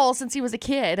ultimate goal since he was a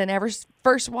kid and ever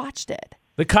first watched it.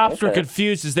 The cops were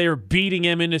confused as they were beating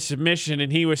him into submission,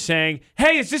 and he was saying,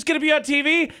 hey, is this going to be on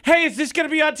TV? Hey, is this going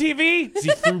to be on TV? As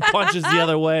he threw punches the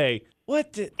other way.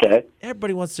 Okay.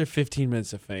 Everybody wants their 15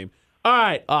 minutes of fame. All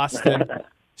right, Austin.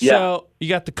 Yeah. So you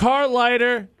got the car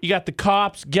lighter, you got the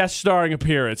cops guest starring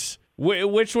appearance.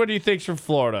 Which one do you think's from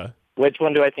Florida? Which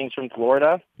one do I think's from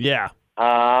Florida? Yeah.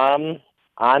 I'm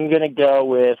gonna go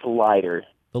with lighter.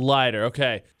 The lighter.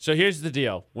 Okay. So here's the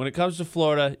deal. When it comes to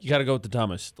Florida, you got to go with the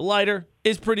dumbest. The lighter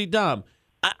is pretty dumb.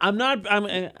 I'm not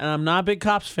a big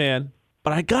Cops fan,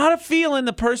 but I got a feeling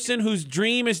the person whose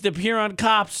dream is to appear on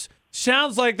Cops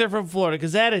sounds like they're from Florida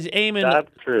because that is aiming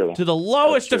That's true. to the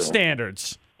lowest That's of true.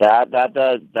 standards.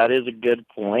 That is a good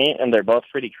point, and they're both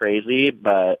pretty crazy,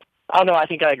 but I don't know. I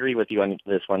think I agree with you on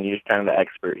this one. You're kind of the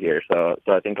expert here, so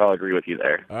I think I'll agree with you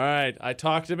there. All right. I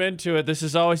talked him into it. This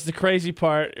is always the crazy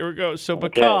part. Here we go. So,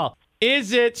 Okay. McCall,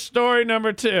 is it story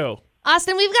number 2?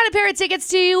 Austin, we've got a pair of tickets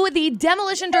to the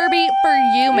Demolition Derby for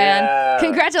you, man. Yeah.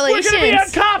 Congratulations. We're going to be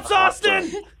on Cops,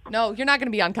 Austin! No, you're not going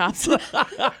to be on Cops. All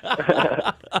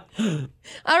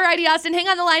righty, Austin. Hang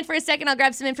on the line for a second. I'll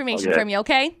grab some information Okay. from you,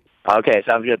 okay? Okay,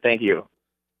 sounds good. Thank you.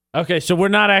 Okay, so we're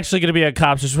not actually going to be on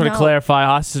Cops. Just want to No. clarify,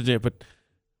 Austin did, but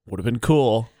would have been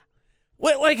cool.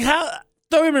 Wait, like how?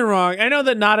 Don't get me wrong. I know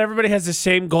that not everybody has the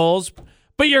same goals,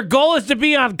 but your goal is to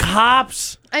be on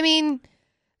Cops. I mean,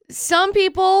 some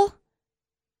people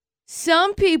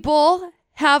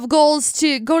have goals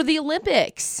to go to the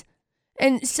Olympics,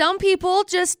 and some people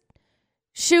just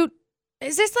shoot.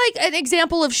 Is this like an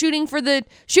example of shooting for the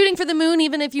moon?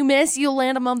 Even if you miss, you'll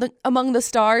land among the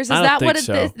stars. Is I don't that think what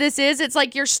so. this is? It's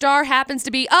like your star happens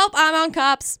to be. Oh, I'm on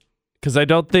Cops. Because I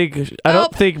don't think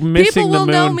People missing the will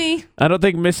moon. know me. I don't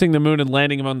think missing the moon and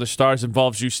landing among the stars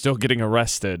involves you still getting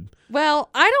arrested.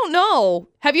 Well, I don't know.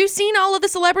 Have you seen all of the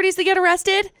celebrities that get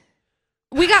arrested?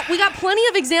 We got plenty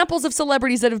of examples of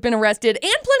celebrities that have been arrested,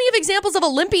 and plenty of examples of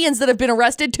Olympians that have been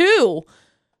arrested too.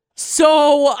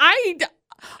 So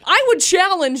I would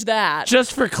challenge that.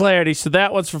 Just for clarity, so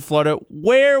that one's from Florida.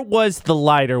 Where was the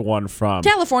lighter one from?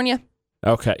 California.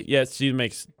 Okay. Yes, she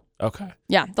makes. Okay.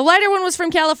 Yeah, the lighter one was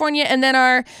from California, and then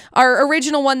our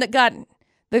original one that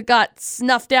got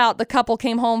snuffed out. The couple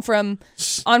came home from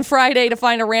on Friday to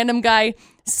find a random guy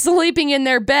sleeping in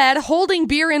their bed, holding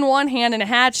beer in one hand and a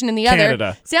hatchet in the Canada.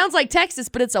 other. Sounds like Texas,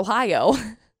 but it's Ohio.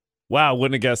 Wow,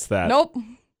 wouldn't have guessed that. Nope.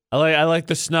 I like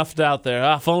the snuffed out there.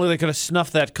 If only they could have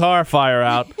snuffed that car fire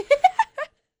out.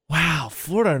 Wow,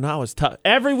 Florida or not was tough.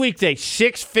 Every weekday,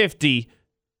 6:50,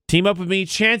 team up with me,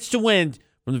 chance to win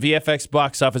from the VFX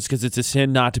box office because it's a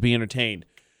sin not to be entertained.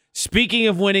 Speaking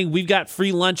of winning, we've got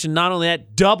free lunch, and not only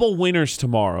that, double winners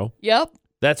tomorrow. Yep.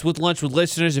 That's with Lunch with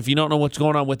Listeners. If you don't know what's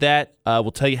going on with that,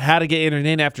 we'll tell you how to get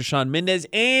entertained after Shawn Mendes.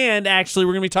 And actually,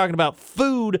 we're going to be talking about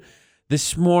food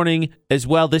this morning as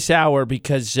well, this hour,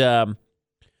 because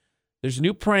there's a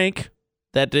new prank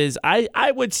that is,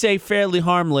 I would say, fairly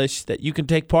harmless that you can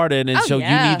take part in. And Oh, so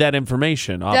yeah. you need that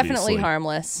information, obviously. Definitely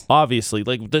harmless. Obviously.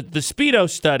 Like the Speedo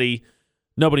study,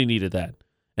 nobody needed that.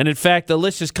 And in fact, the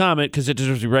delicious comment, because it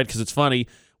deserves to be read because it's funny,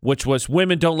 which was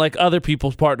women don't like other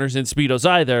people's partners in Speedos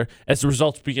either, as the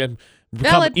results become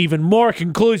Valid. even more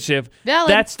conclusive. Valid.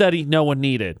 That study, no one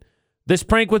needed. This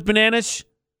prank with bananas,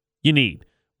 you need.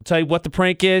 I'll tell you what the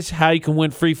prank is, how you can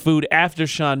win free food after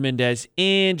Shawn Mendes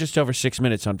in just over 6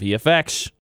 minutes on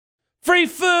VFX. Free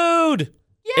food!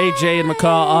 Yay! AJ and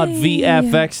McCall on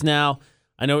VFX now.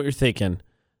 I know what you're thinking.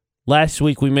 Last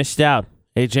week we missed out.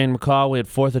 AJ and McCall, we had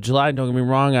 4th of July. Don't get me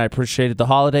wrong, I appreciated the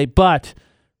holiday, but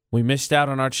we missed out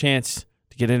on our chance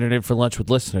to get entered in for lunch with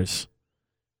listeners.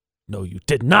 No, you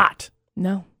did not.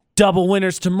 No. Double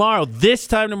winners tomorrow. This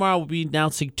time tomorrow, we'll be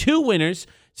announcing 2 winners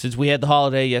since we had the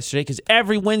holiday yesterday, because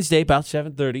every Wednesday about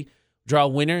 7:30, draw a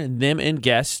winner, and them and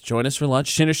guests join us for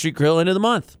lunch, Center Street Grill, end of the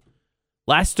month.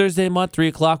 Last Thursday of the month, 3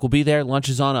 o'clock, we'll be there. Lunch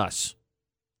is on us.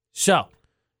 So,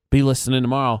 be listening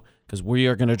tomorrow, because we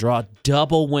are going to draw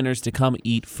double winners to come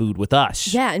eat food with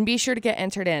us. Yeah, and be sure to get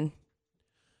entered in.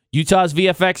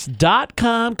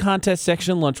 UtahsVFX.com contest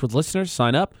section, lunch with listeners.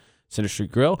 Sign up, Center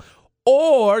Street Grill.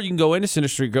 Or you can go into Center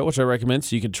Street Grill, which I recommend,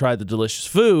 so you can try the delicious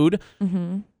food.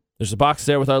 Mm-hmm. There's a box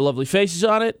there with our lovely faces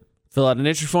on it. Fill out an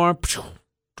entry form.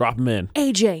 Drop them in.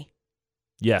 AJ,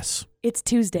 Yes, it's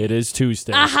Tuesday. it is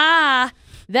Tuesday. Aha!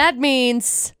 That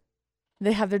means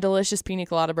they have their delicious pina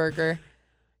colada burger.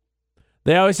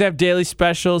 They always have daily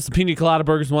specials. The Pina Colada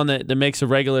Burger is one that makes a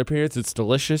regular appearance. It's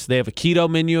delicious. They have a keto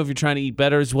menu if you're trying to eat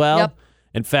better as well. Yep.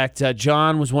 In fact,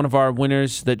 John was one of our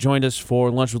winners that joined us for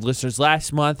Lunch with Listeners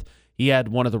last month. He had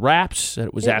one of the wraps.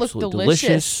 It was absolutely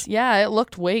delicious. Yeah, it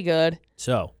looked way good.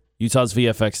 So,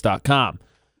 UtahsVFX.com.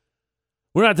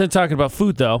 We're not done talking about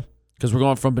food, though, because we're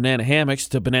going from banana hammocks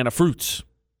to banana fruits.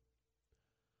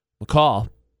 McCall,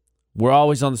 we're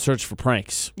always on the search for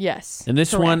pranks. Yes. And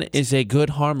this correct. one is a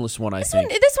good, harmless one, I think.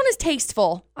 This one is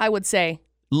tasteful, I would say.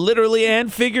 Literally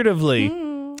and figuratively.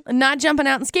 Not jumping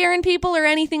out and scaring people or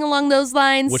anything along those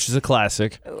lines. Which is a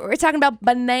classic. We're talking about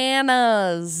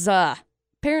bananas.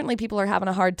 Apparently, people are having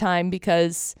a hard time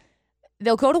because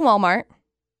they'll go to Walmart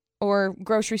or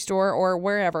grocery store or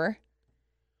wherever,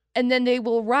 and then they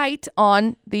will write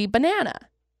on the banana.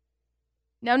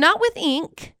 Now, not with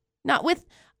ink, not with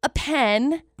a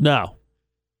pen. No.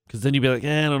 Because then you'd be like,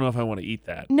 I don't know if I want to eat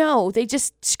that. No, they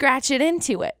just scratch it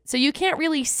into it. So you can't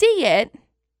really see it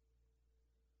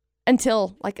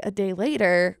until like a day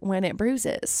later when it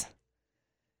bruises.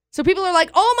 So people are like,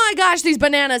 oh my gosh, these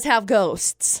bananas have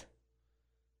ghosts.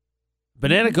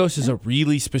 Banana ghost is a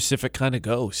really specific kind of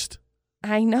ghost.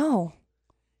 I know.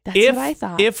 That's what I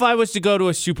thought. If I was to go to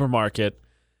a supermarket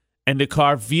and to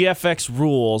carve VFX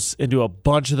rules into a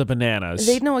bunch of the bananas,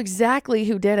 They'd know exactly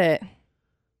who did it.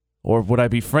 or would I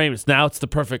be famous? Now it's the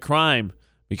perfect crime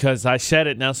because I said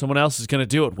it. Now someone else is going to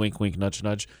do it. Wink, wink, nudge,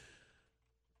 nudge.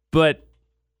 But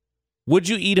would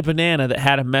you eat a banana that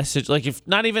had a message? Like if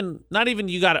not even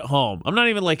you got it home. I'm not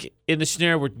even like in the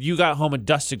scenario where you got home and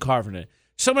Dustin carving it.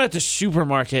 Someone at the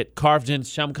supermarket carved in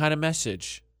some kind of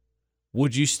message.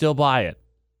 Would you still buy it?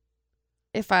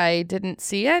 If I didn't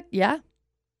see it, yeah.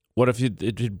 What if it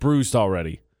had bruised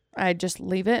already? I'd just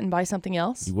leave it and buy something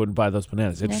else. You wouldn't buy those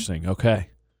bananas. Interesting. Okay.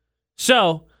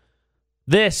 So,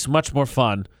 this, much more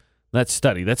fun, that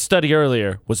study. That study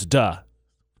earlier was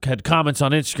had comments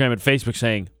on Instagram and Facebook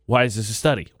saying, why is this a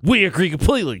study? We agree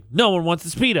completely. No one wants the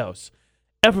Speedos.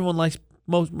 Everyone likes,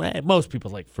 most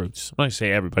people like fruits. When I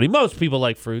say everybody, most people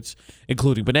like fruits,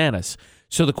 including bananas.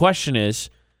 So the question is,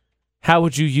 how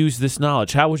would you use this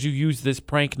knowledge? How would you use this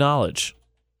prank knowledge?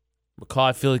 McCall,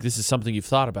 I feel like this is something you've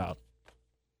thought about.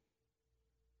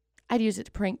 I'd use it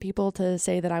to prank people to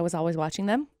say that I was always watching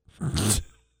them.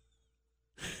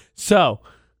 So,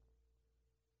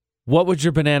 what would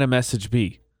your banana message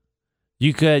be?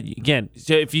 You could, again,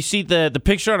 so if you see the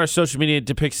picture on our social media, it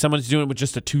depicts someone's doing it with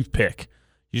just a toothpick.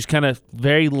 You just kind of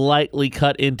very lightly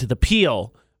cut into the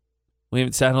peel. We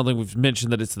haven't said, I don't think we've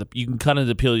mentioned that you can cut into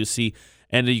the peel, you'll see,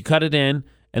 and you cut it in,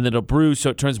 and then it'll bruise so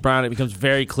it turns brown, and it becomes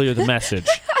very clear the message.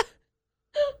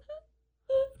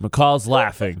 McCall's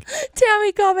laughing.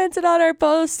 Tammy commented on our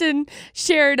post and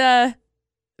shared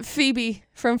Phoebe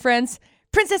from Friends.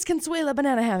 Princess Consuela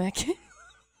banana hammock.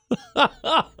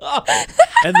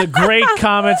 And the great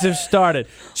comments have started.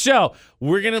 So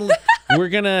we're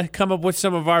gonna come up with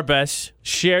some of our best.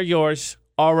 Share yours.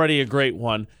 Already a great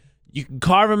one. You can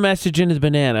carve a message into the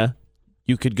banana.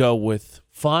 You could go with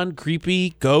fun,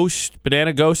 creepy, ghost.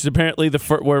 Banana ghost is apparently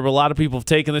where a lot of people have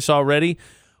taken this already.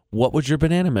 What would your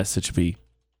banana message be?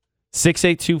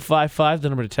 68255, the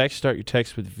number to text. Start your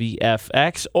text with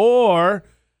VFX. Or,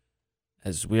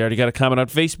 as we already got a comment on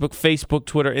Facebook,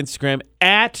 Twitter, Instagram,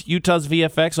 at Utah's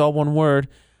VFX, all one word.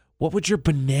 What would your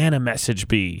banana message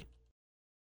be?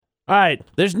 All right.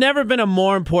 There's never been a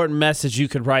more important message you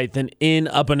could write than in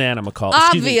a banana, McCall.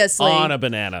 Obviously. On a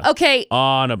banana. Okay.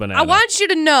 On a banana. I want you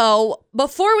to know,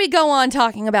 before we go on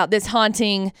talking about this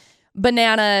haunting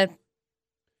banana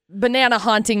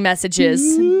haunting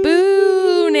messages.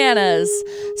 Bananas.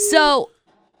 So,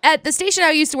 at the station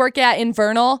I used to work at in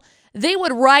Vernal, they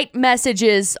would write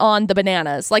messages on the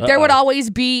bananas. Like, there would always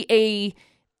be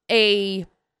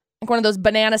like one of those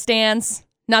banana stands.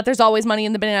 Not there's always money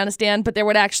in the banana stand, but there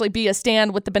would actually be a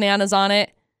stand with the bananas on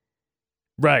it.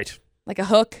 Right. Like a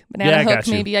hook. Banana hook,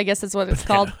 maybe, I guess is what it's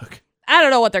called. Hook. I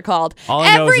don't know what they're called. All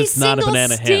I know is it's not a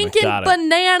banana hammock. Every single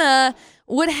banana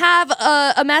would have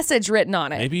a message written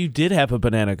on it. Maybe you did have a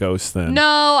banana ghost then. No,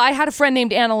 I had a friend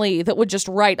named Anna Lee that would just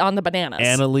write on the bananas.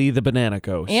 Anna Lee the banana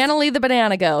ghost. Anna Lee the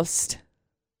banana ghost.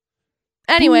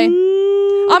 Anyway,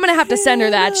 I'm going to have to send her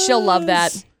that. She'll love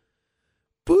that.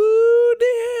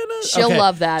 She'll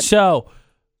love that. So,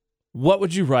 what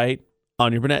would you write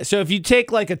on your banana? So, if you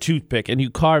take like a toothpick and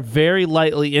you carve very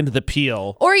lightly into the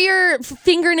peel. Or your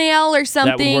fingernail or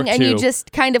something, and you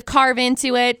just kind of carve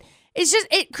into it.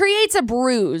 It creates a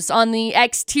bruise on the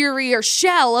exterior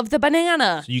shell of the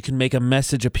banana. So you can make a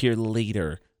message appear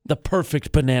later. The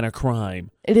perfect banana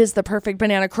crime. It is the perfect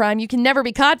banana crime. You can never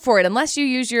be caught for it unless you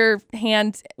use your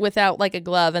hand without like a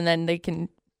glove, and then they can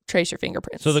trace your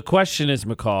fingerprints. So the question is,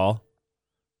 McCall,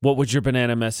 what would your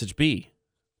banana message be?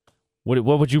 What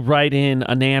would you write in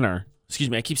a nanner? Excuse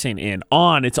me, I keep saying in.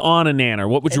 On. It's on a nanner.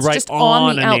 What would you write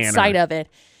on a nanner? On the outside of it.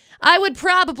 I would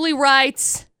probably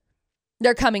write,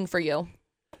 "They're coming for you."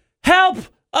 Help!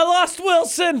 I lost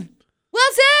Wilson!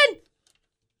 Wilson!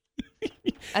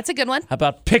 That's a good one. How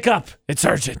about pick up? It's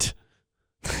urgent.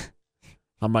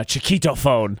 On my Chiquito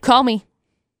phone. Call me.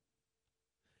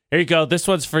 Here you go. This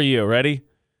one's for you. Ready?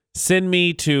 Send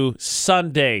me to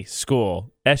Sunday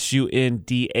school.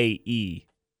 Sundae.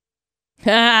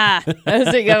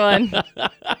 That's a good one.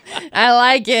 I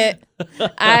like it.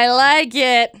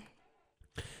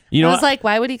 You know, I was like,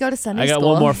 why would he go to Sunday school? I got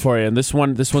one more for you, and this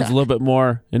one's a little bit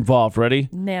more involved. Ready?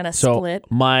 Banana split. So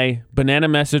my banana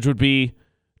message would be,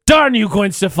 "Darn you,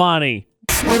 Gwen Stefani."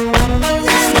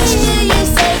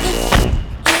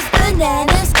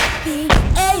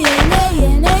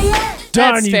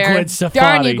 Darn you, Gwen Stefani.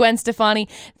 Darn you, Gwen Stefani.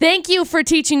 Thank you for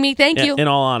teaching me. Thank you. In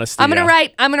all honesty, I'm gonna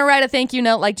write a thank you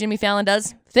note like Jimmy Fallon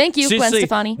does. Thank you, Seriously, Gwen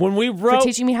Stefani. When we wrote, for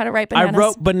teaching me how to write bananas. I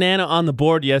wrote banana on the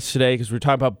board yesterday because we were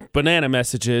talking about banana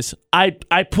messages. I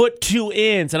put 2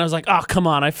 N's and I was like, oh, come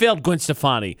on, I failed Gwen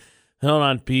Stefani. Hold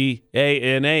on,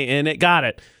 B-A-N-A, and it got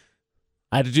it.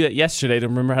 I had to do that yesterday to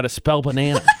remember how to spell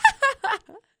banana.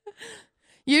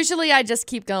 Usually I just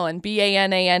keep going.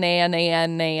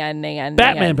 B-A-N-A-N-A-N-A-N-A-N-A-N.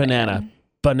 Batman banana.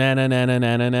 Banana, na na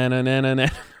na na na na na na.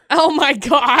 Oh my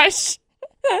gosh.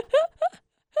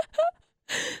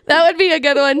 That would be a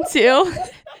good one too.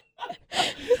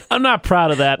 I'm not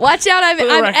proud of that. Watch out,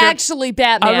 I'm actually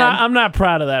Batman. I'm not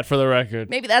proud of that, for the record.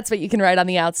 Maybe that's what you can write on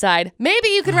the outside. Maybe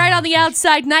you can write on the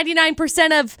outside,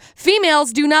 99% of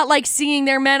females do not like seeing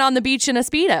their men on the beach in a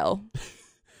Speedo.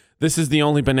 This is the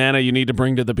only banana you need to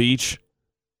bring to the beach.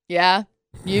 Yeah.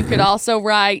 You could also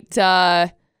write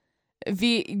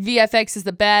VFX is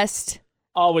the best.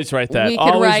 Always write that.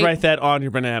 Always write that on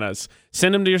your bananas.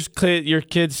 Send them to your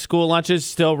kids' school lunches.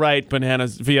 Still write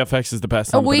bananas. VFX is the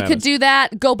best. On we could do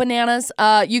that. Go bananas.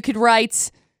 You could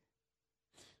write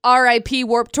RIP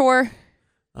Warped Tour.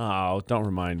 Oh, don't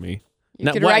remind me.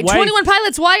 You could write 21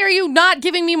 Pilots. Why are you not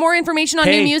giving me more information on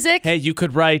new music? Hey, you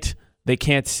could write They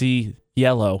Can't See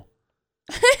Yellow.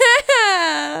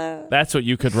 That's what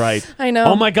you could write. I know.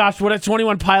 Oh my gosh, what if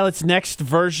 21 Pilots' next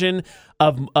version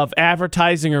of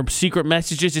advertising or secret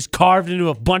messages is carved into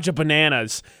a bunch of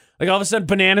bananas? Like all of a sudden,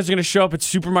 bananas are going to show up at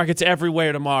supermarkets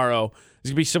everywhere tomorrow.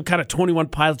 There's going to be some kind of 21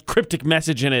 Pilots cryptic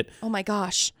message in it. Oh my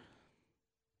gosh.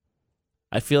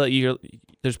 I feel like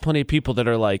there's plenty of people that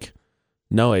are like,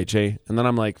 no, AJ. And then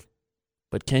I'm like,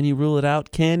 but can you rule it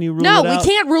out? Can you rule it out? No, we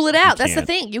can't rule it out. That's the can't.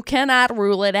 thing. You cannot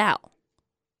rule it out.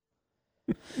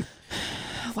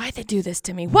 Why'd they do this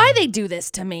to me? Why'd they do this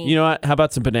to me? You know what? How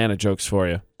about some banana jokes for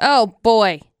you? Oh,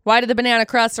 boy. Why did the banana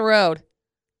cross the road?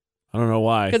 I don't know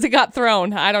why. Because it got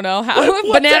thrown. I don't know.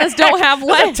 How bananas don't have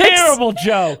legs. That's a terrible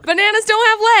joke. Bananas don't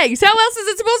have legs. How else is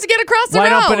it supposed to get across the road? Why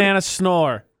don't bananas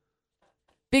snore?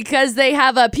 Because they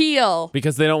have a peel.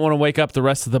 Because they don't want to wake up the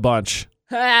rest of the bunch.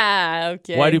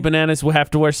 Okay. Why do bananas have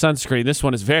to wear sunscreen? This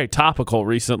one is very topical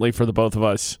recently for the both of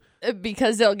us.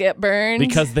 Because they'll get burned.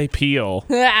 Because they peel.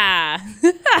 Ah.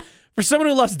 For someone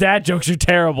who loves dad jokes, you're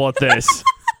terrible at this.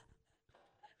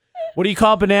 What do you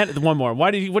call banana? One more.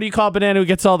 What do you call banana who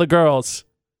gets all the girls?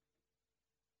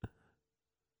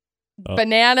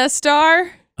 Banana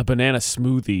star? A banana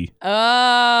smoothie.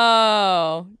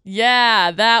 Oh,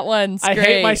 yeah, that one's great. I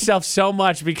hate myself so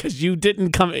much because you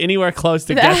didn't come anywhere close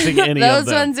to guessing any of them.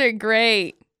 Those ones are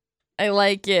great. I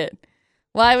like it.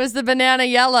 Why was the banana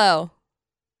yellow?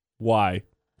 Why?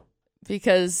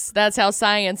 Because that's how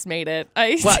science made it.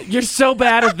 Well, you're so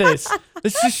bad at this.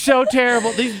 This is so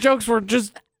terrible. These jokes were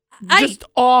just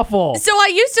awful. So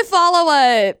I used to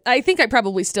follow I think I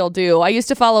probably still do. I used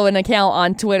to follow an account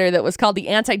on Twitter that was called the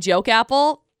Anti-Joke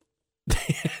Apple.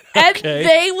 And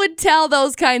they would tell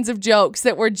those kinds of jokes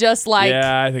that were just like,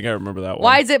 yeah, I think I remember that one.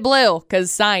 Why is it blue?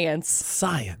 Because science.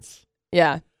 Science.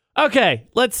 Yeah. Okay,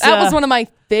 let's. That was one of my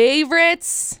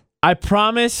favorites. I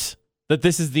promise that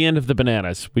this is the end of the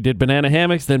bananas. We did banana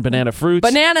hammocks, then banana fruits.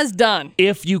 Banana's done.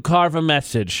 If you carve a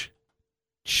message,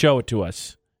 show it to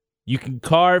us. You can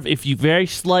carve, if you very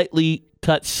slightly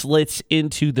cut slits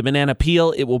into the banana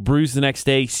peel, it will bruise the next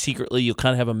day. Secretly, you'll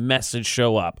kind of have a message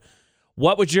show up.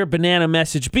 What would your banana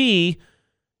message be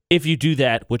if you do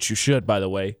that, which you should, by the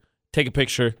way? Take a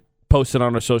picture, post it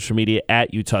on our social media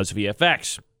at Utah's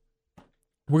VFX.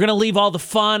 We're going to leave all the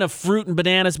fun of fruit and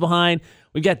bananas behind.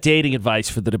 We've got dating advice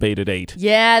for the debate at 8.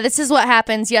 Yeah, this is what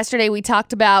happens. Yesterday, we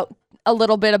talked about a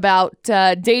little bit about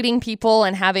dating people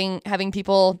and having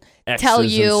people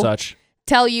Exes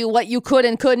tell you what you could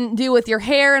and couldn't do with your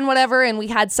hair and whatever. And we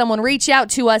had someone reach out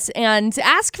to us and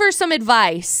ask for some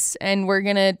advice, and we're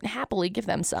gonna happily give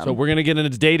them some. So we're gonna get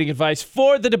into dating advice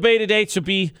for the debate at 8. So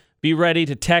be ready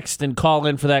to text and call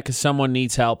in for that because someone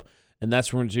needs help, and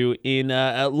that's what we're gonna do in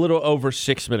a little over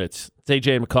 6 minutes. It's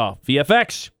AJ and McCall,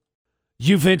 VFX.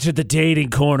 You've entered the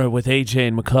dating corner with AJ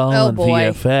and McCall on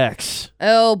VFX.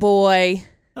 Oh, boy.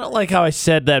 I don't like how I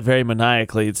said that very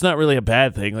maniacally. It's not really a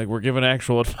bad thing. Like, we're giving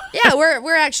actual advice. Yeah,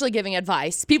 we're actually giving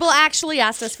advice. People actually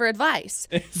asked us for advice.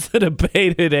 It's the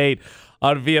debate at 8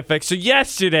 on VFX. So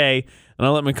yesterday, and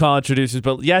I'll let McCall introduce us,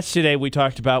 but yesterday we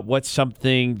talked about what's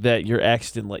something that your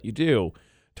ex didn't let you do.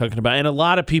 Talking about, and a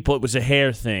lot of people, it was a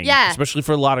hair thing. Yeah. Especially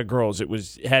for a lot of girls. It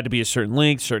had to be a certain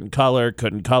length, certain color,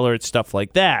 couldn't color it, stuff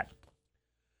like that.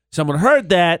 Someone heard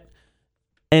that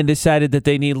and decided that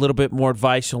they need a little bit more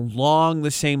advice along the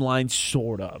same lines,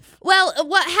 sort of. Well,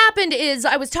 what happened is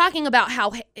I was talking about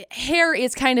how hair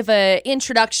is kind of a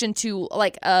introduction to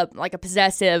like a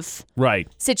possessive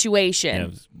situation. Yeah, it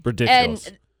was ridiculous.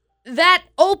 And that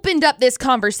opened up this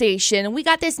conversation, and we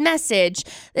got this message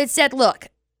that said, look,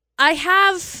 I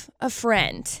have a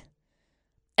friend,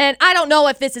 and I don't know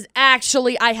if this is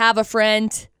actually I have a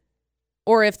friend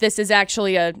or if this is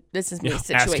actually this is me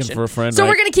situation. Asking for a friend, so right?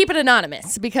 we're going to keep it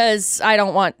anonymous because I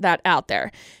don't want that out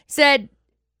there. Said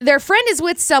their friend is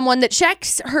with someone that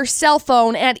checks her cell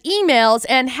phone and emails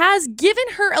and has given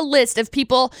her a list of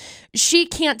people she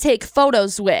can't take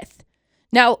photos with.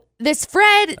 Now, this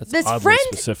friend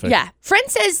specific. Yeah, friend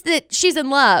says that she's in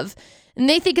love and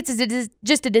they think it's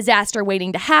just a disaster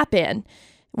waiting to happen.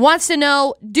 Wants to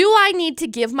know, do I need to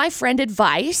give my friend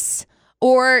advice?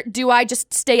 Or do I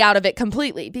just stay out of it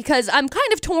completely? Because I'm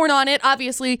kind of torn on it.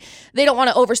 Obviously, they don't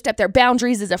want to overstep their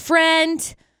boundaries as a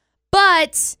friend,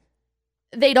 but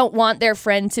they don't want their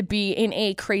friend to be in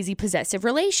a crazy possessive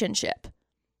relationship.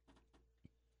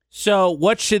 So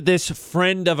what should this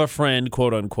friend of a friend,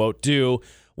 quote unquote, do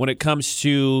when it comes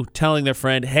to telling their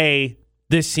friend, hey,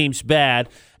 this seems bad?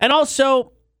 And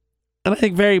also, and I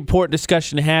think very important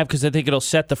discussion to have because I think it'll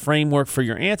set the framework for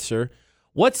your answer.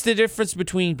 What's the difference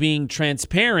between being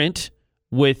transparent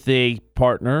with a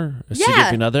partner, a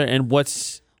significant other, and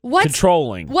what's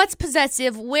controlling. What's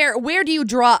possessive? Where do you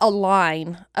draw a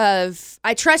line of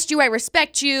I trust you, I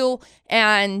respect you,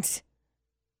 and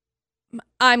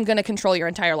I'm going to control your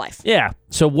entire life? Yeah.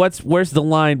 So where's the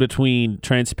line between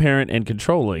transparent and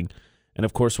controlling? And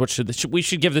of course, we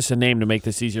should give this a name to make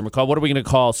this easier, McCall. What are we going to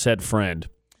call said friend?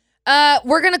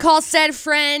 We're going to call said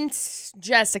friend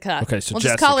Jessica. Okay, so we'll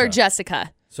Jessica. just call her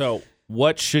Jessica. So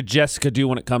what should Jessica do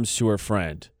when it comes to her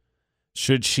friend?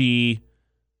 Should she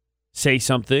say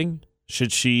something?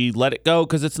 Should she let it go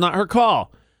because it's not her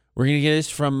call? We're gonna get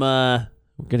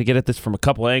at this from a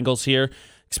couple angles here.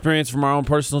 Experience from our own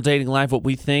personal dating life, what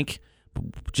we think.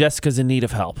 Jessica's in need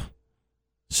of help.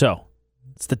 So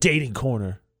it's the dating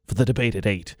corner for the debate at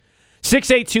 8.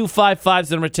 68255 is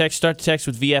the number to text. Start to text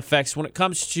with VFX. When it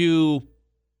comes to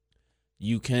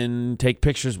you can take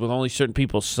pictures with only certain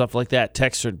people, stuff like that.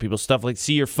 Text certain people, stuff like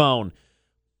see your phone.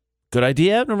 Good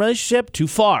idea in a relationship? Too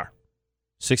far.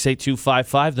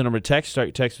 68255, the number to text. Start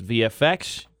your text with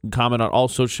VFX. You can comment on all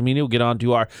social media. We'll get on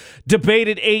to our Debate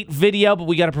at 8 video, but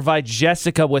we got to provide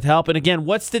Jessica with help. And again,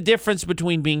 what's the difference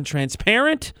between being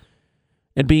transparent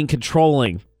and being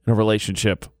controlling in a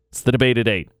relationship? It's the Debate at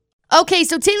 8. Okay,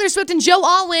 so Taylor Swift and Joe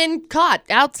Alwyn caught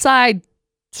outside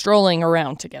strolling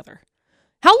around together.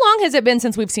 How long has it been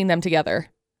since we've seen them together?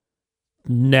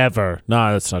 Never.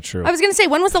 No, that's not true. I was going to say,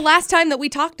 when was the last time that we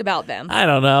talked about them? I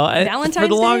don't know. Valentine's For the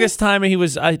Day? longest time,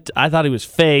 I thought he was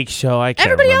fake, so I can't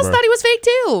Everybody else remember. thought he was fake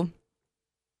too.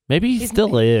 Maybe he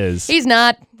still is. He's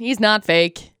not. He's not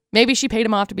fake. Maybe she paid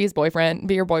him off to be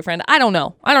her boyfriend. I don't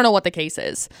know. I don't know what the case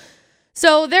is.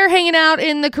 So they're hanging out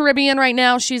in the Caribbean right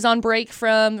now. She's on break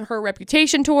from her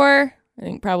Reputation tour. I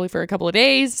think probably for a couple of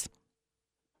days.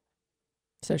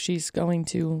 So she's going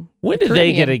to. When the did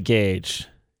they Caribbean. get engaged?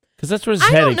 Because that's what it's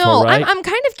I heading don't know. for, right? I'm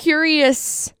kind of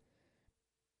curious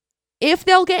if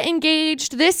they'll get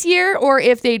engaged this year, or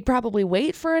if they'd probably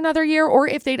wait for another year, or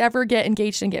if they'd ever get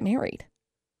engaged and get married.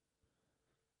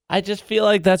 I just feel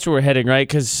like that's where we're heading, right?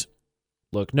 Because,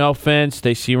 look, no offense,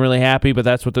 they seem really happy, but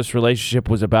that's what this relationship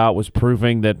was about, was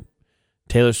proving that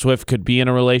Taylor Swift could be in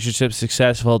a relationship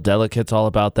successful. Delicate's all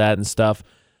about that and stuff.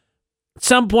 At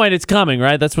some point, it's coming,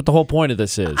 right? That's what the whole point of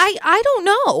this is. I don't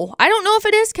know. I don't know if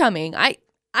it is coming.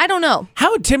 I don't know.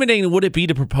 How intimidating would it be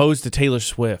to propose to Taylor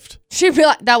Swift? She'd be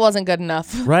like, that wasn't good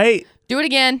enough. Right? Do it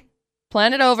again.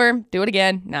 Plan it over. Do it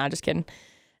again. Nah, just kidding.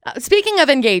 Speaking of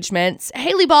engagements,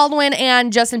 Hailey Baldwin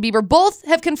and Justin Bieber both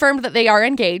have confirmed that they are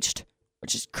engaged,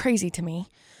 which is crazy to me.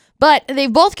 But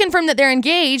they've both confirmed that they're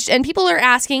engaged, and people are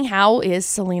asking, how is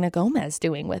Selena Gomez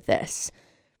doing with this?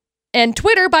 And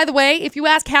Twitter, by the way, if you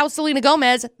ask how Selena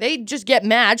Gomez, they just get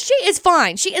mad. She is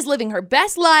fine. She is living her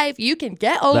best life. You can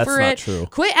get over That's not it. true.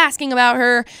 Quit asking about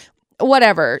her.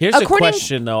 Whatever. Here's a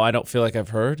question, though, I don't feel like I've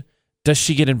heard. Does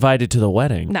she get invited to the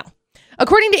wedding? No.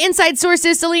 According to inside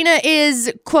sources, Selena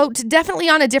is, quote, definitely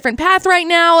on a different path right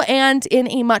now and in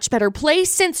a much better place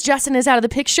since Justin is out of the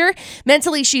picture.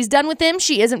 Mentally, she's done with him.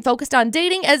 She isn't focused on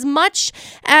dating as much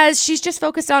as she's just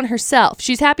focused on herself.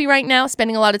 She's happy right now,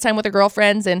 spending a lot of time with her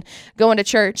girlfriends and going to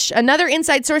church. Another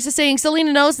inside source is saying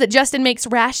Selena knows that Justin makes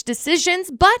rash decisions,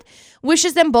 but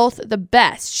wishes them both the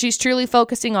best. She's truly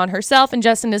focusing on herself, and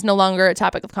Justin is no longer a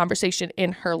topic of conversation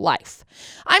in her life.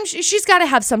 She's got to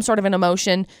have some sort of an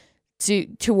emotion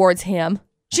towards him.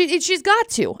 She's got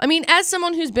to. I mean, as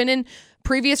someone who's been in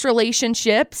previous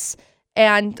relationships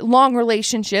and long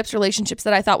relationships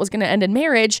that I thought was going to end in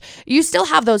marriage, you still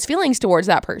have those feelings towards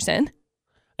that person.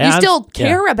 You still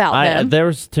care about them. There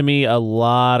was, to me, a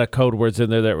lot of code words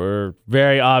in there that were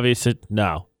very obvious.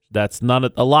 No, that's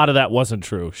a lot of that wasn't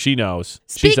true. She knows.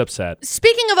 She's upset.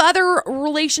 Speaking of other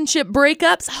relationship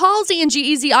breakups, Halsey and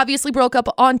G-Eazy obviously broke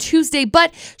up on Tuesday,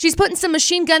 but she's putting some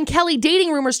Machine Gun Kelly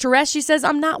dating rumors to rest. She says,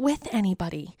 I'm not with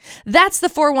anybody. That's the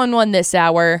 411 this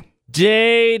hour.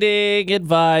 Dating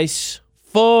advice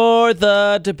for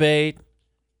the debate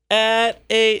at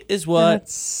 8 is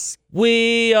what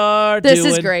we are doing. This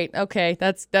is great. Okay,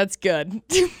 that's good.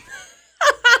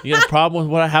 You got a problem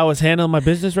with how I was handling my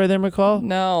business right there, McCall?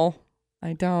 No,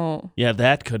 I don't. Yeah,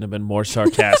 that couldn't have been more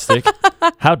sarcastic.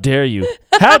 How dare you?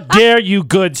 How dare you,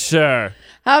 good sir?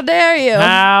 How dare you?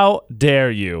 How dare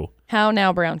you? How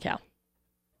now, brown cow?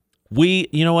 You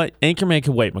know what? Anchorman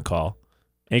can wait, McCall.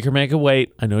 Anchorman can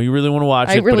wait. I know you really want to watch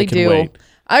it, I really but it can do. wait.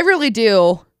 I really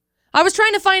do. I was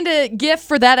trying to find a GIF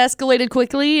for that escalated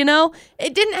quickly, you know?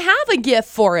 It didn't have a GIF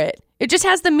for it. It just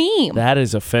has the meme. That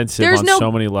is offensive on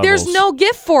so many levels. There's no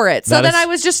GIF for it. So then I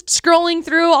was just scrolling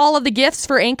through all of the GIFs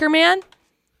for Anchorman.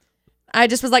 I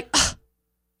just was like, ugh.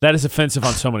 That is offensive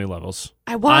on so many levels.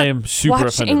 I am super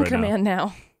watch offended Anchorman right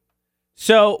now.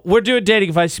 So we're doing dating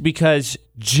advice because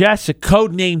Jessica,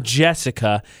 codenamed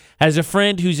Jessica, As a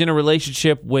friend who's in a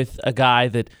relationship with a guy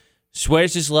that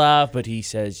swears his love, but he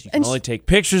says you can only take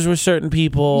pictures with certain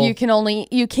people.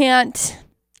 You can't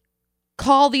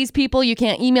call these people. You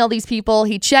can't email these people.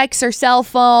 He checks her cell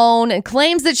phone and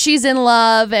claims that she's in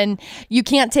love, and you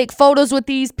can't take photos with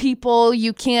these people.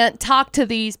 You can't talk to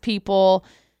these people.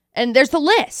 And there's the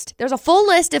list. There's a full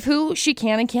list of who she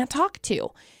can and can't talk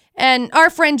to. And our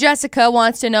friend Jessica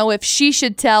wants to know if she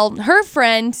should tell her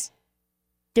friends,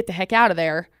 get the heck out of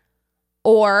there,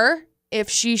 or if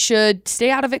she should stay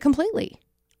out of it completely.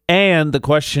 And the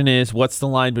question is, what's the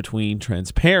line between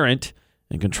transparent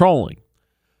and controlling?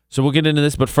 So we'll get into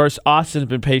this, but first, Austin has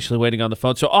been patiently waiting on the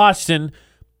phone. So Austin,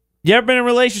 you ever been in a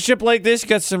relationship like this? You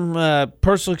got some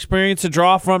personal experience to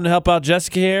draw from to help out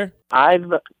Jessica here? I've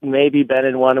maybe been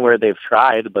in one where they've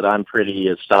tried, but I'm pretty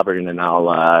stubborn, and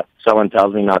someone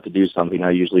tells me not to do something,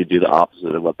 I usually do the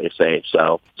opposite of what they say.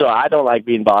 So I don't like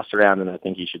being bossed around, and I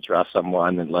think you should trust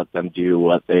someone and let them do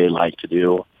what they like to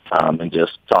do, and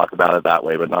just talk about it that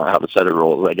way, but not have a set of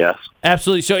rules, I guess.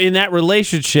 Absolutely. So in that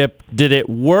relationship, did it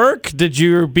work? Did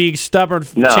you being stubborn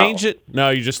change it? No,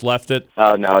 you just left it?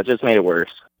 Oh, no, it just made it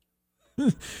worse.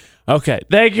 Okay.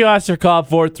 Thank you, Austin. Call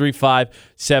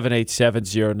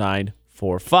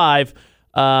 435-787-0945.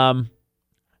 Yeah,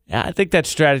 I think that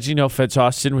strategy, no offense,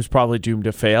 Austin, was probably doomed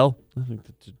to fail. I'm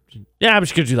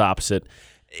just going to do the opposite.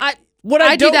 I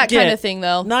do that kind of thing,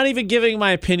 though. Not even giving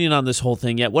my opinion on this whole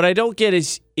thing yet. What I don't get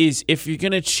is if you're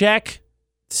going to check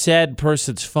said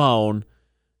person's phone,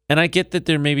 and I get that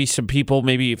there may be some people,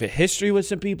 maybe if a history with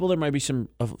some people, there might be some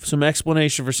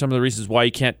explanation for some of the reasons why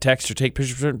you can't text or take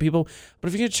pictures of certain people. But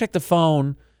if you're going to check the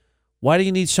phone, why do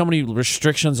you need so many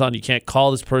restrictions on you can't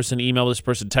call this person, email this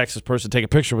person, text this person, take a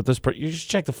picture with this person? You just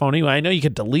check the phone anyway. I know you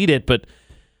could delete it, but I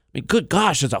mean, good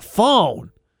gosh, it's a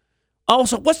phone.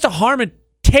 Also, what's the harm in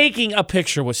taking a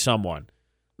picture with someone?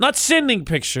 Not sending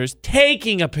pictures,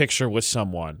 taking a picture with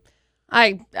someone.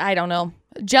 I don't know.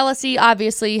 Jealousy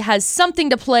obviously has something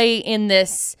to play in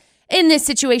this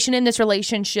situation, in this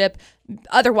relationship.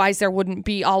 Otherwise, there wouldn't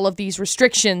be all of these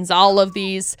restrictions, all of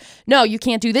these, no, you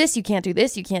can't do this, you can't do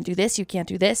this, you can't do this, you can't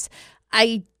do this.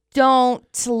 I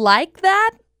don't like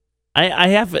that. I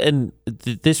have, and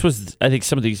this was, I think,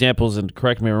 some of the examples, and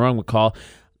correct me if I'm wrong, McCall,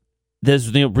 there's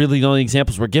really the only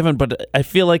examples we're given, but I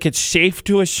feel like it's safe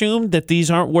to assume that these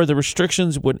aren't where the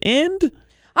restrictions would end.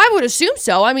 I would assume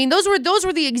so. I mean, those were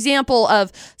the example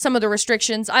of some of the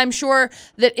restrictions. I'm sure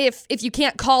that if you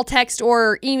can't call, text,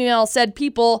 or email said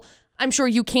people, I'm sure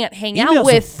you can't hang out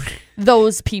with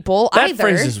those people either. That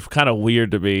phrase is kind of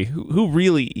weird to me. Who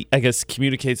really, I guess,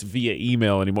 communicates via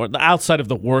email anymore? Outside of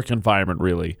the work environment,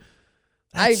 really.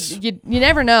 You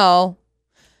never know.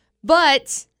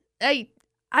 But I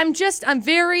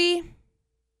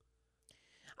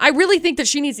really think that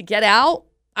she needs to get out.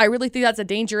 I really think that's a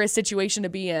dangerous situation to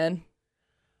be in.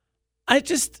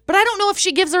 But I don't know if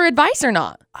she gives her advice or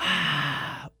not.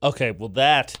 Okay, well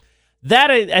that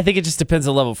I think it just depends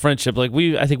on the level of friendship. Like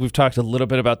I think we've talked a little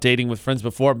bit about dating with friends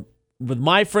before. With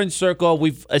my friend circle,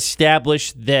 we've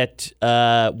established that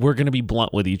we're going to be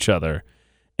blunt with each other.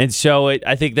 And so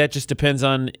I think that just depends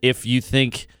on if you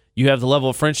think you have the level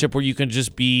of friendship where you can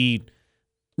just be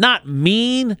not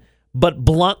mean, but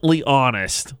bluntly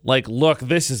honest. Like, look,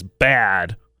 this is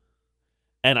bad.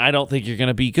 And I don't think you're going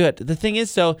to be good. The thing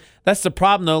is, though, that's the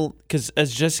problem, though, because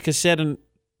as Jessica said, and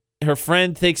her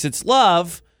friend thinks it's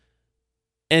love.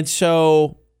 And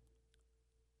so,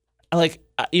 like,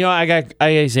 I got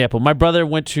an example. My brother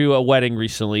went to a wedding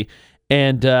recently,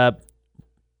 and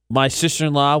my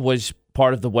sister-in-law was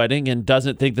part of the wedding and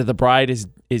doesn't think that the bride is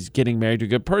getting married to a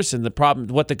good person.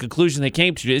 The conclusion they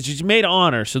came to is she's made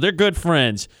honor, so they're good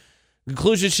friends. The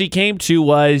conclusion she came to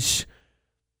was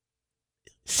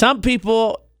some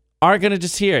people aren't going to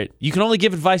just hear it. You can only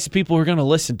give advice to people who are going to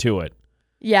listen to it.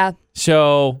 Yeah.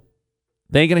 So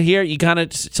they ain't going to hear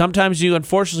it. Sometimes you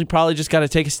unfortunately probably just got to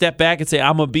take a step back and say,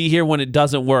 I'm going to be here when it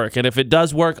doesn't work. And if it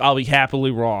does work, I'll be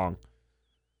happily wrong.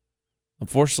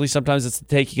 Unfortunately, sometimes it's the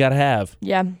take you got to have.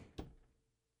 Yeah.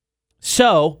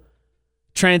 So,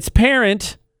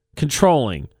 transparent,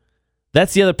 controlling.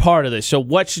 That's the other part of this. So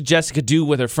what should Jessica do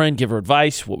with her friend? Give her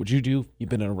advice. What would you do? You've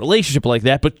been in a relationship like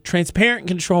that, but transparent and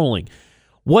controlling.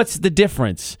 What's the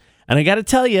difference? And I got to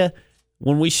tell you,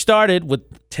 when we started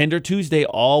with Tender Tuesday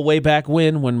all way back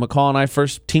when McCall and I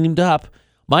first teamed up,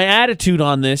 my attitude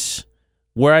on this,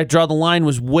 where I draw the line,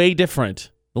 was way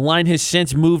different. The line has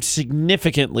since moved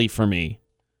significantly for me.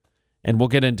 And we'll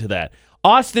get into that.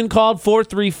 Austin called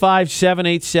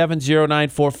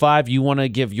 435-787-0945. You want to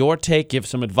give your take, give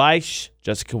some advice.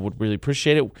 Jessica would really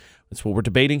appreciate it. That's what we're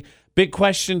debating. Big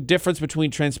question, difference between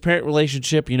transparent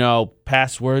relationship,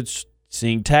 passwords,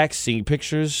 Seeing text, seeing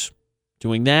pictures,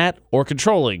 doing that, or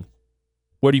controlling?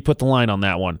 Where do you put the line on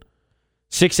that one?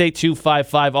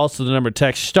 68255, also the number to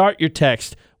text. Start your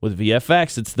text with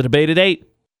VFX. It's the Debate at 8.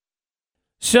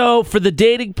 So for the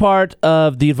dating part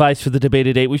of the advice for the Debate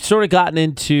at 8, we've sort of gotten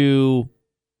into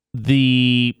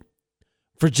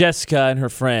for Jessica and her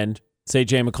friend, say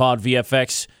Jay McCall at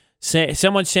VFX,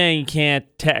 someone saying you can't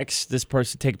text this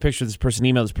person, take a picture of this person,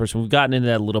 email this person. We've gotten into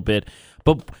that a little bit.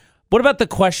 But what about the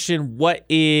question, what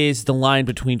is the line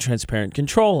between transparent and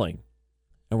controlling?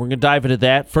 And we're going to dive into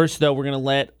that. First, though, we're going to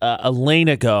let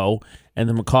Elena go, and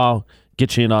then McCall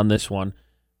get you in on this one.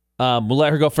 We'll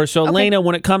let her go first. So, okay. Elena,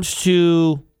 when it comes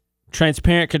to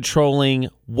transparent controlling,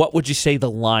 what would you say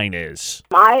the line is?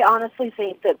 I honestly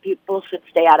think that people should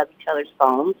stay out of each other's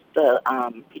phones.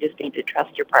 You just need to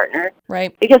trust your partner.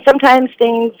 Right. Because sometimes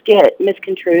things get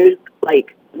misconstrued,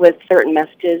 like with certain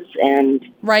messages and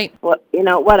right.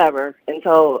 Whatever. And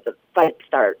so fight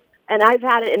start. And I've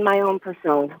had it in my own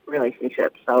personal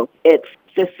relationship. So it's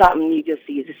just something you just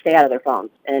stay out of their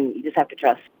phones, and you just have to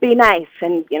trust. Be nice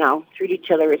and, treat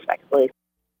each other respectfully.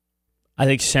 I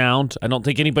think sound. I don't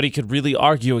think anybody could really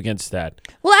argue against that.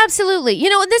 Well, absolutely.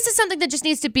 This is something that just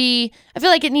needs to be, I feel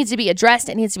like it needs to be addressed.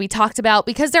 It needs to be talked about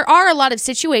because there are a lot of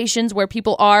situations where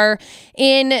people are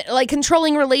in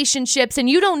controlling relationships and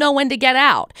you don't know when to get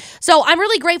out. So I'm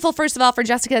really grateful, first of all, for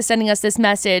Jessica sending us this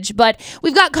message. But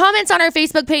we've got comments on our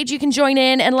Facebook page. You can join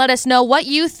in and let us know what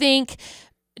you think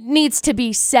needs to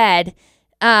be said.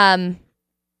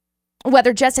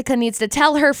 Whether Jessica needs to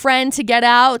tell her friend to get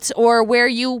out or where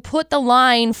you put the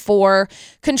line for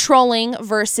controlling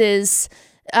versus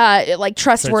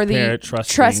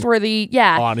trustworthy,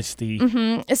 yeah. Honesty.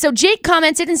 Mm-hmm. So Jake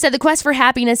commented and said the quest for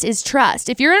happiness is trust.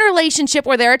 If you're in a relationship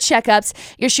where there are checkups,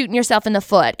 you're shooting yourself in the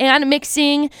foot and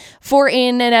mixing for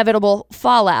an inevitable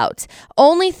fallout.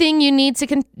 Only thing you need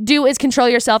to do is control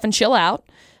yourself and chill out.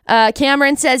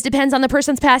 Cameron says depends on the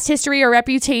person's past history or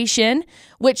reputation,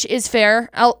 which is fair.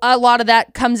 A lot of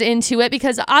that comes into it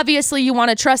because obviously you want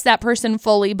to trust that person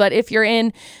fully, but if you're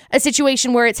in a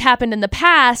situation where it's happened in the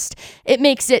past, it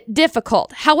makes it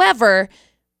difficult. However,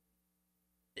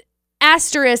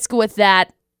 asterisk with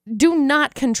that, do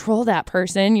not control that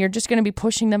person. You're just going to be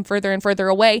pushing them further and further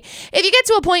away. If you get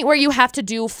to a point where you have to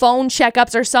do phone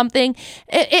checkups or something,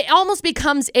 it almost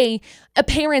becomes a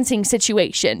parenting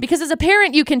situation. Because as a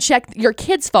parent, you can check your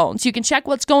kids' phones. You can check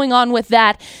what's going on with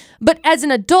that. But as an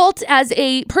adult, as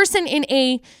a person in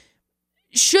a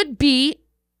should be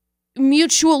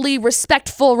mutually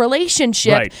respectful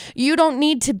relationship, right, you don't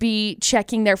need to be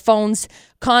checking their phones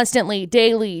constantly,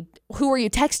 daily. Who are you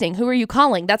texting? Who are you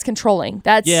calling? That's controlling.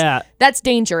 That's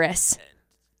dangerous.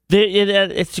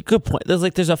 It's a good point.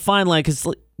 There's a fine line because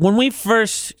when we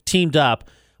first teamed up,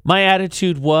 my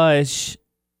attitude was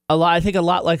a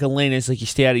lot like Elena's. You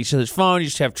stay out of each other's phone. You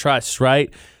just have trust, right?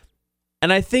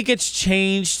 And I think it's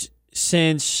changed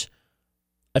since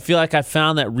I feel like I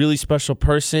found that really special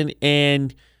person,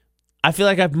 and I feel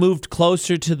like I've moved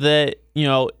closer to the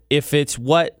if it's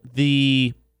what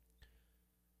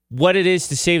it is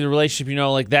to save the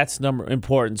relationship, that's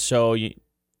important. So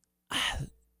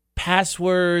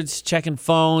passwords, checking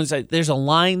phones, there's a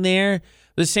line there. At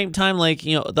the same time,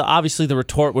 obviously the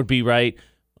retort would be, right,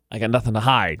 I got nothing to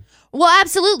hide. Well,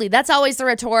 absolutely. That's always the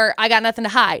retort, I got nothing to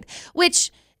hide. Which,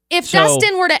 if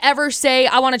Dustin were to ever say,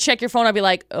 I want to check your phone, I'd be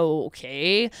like,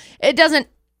 okay. It doesn't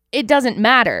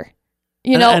matter.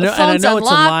 Phone's I know unlocked, it's a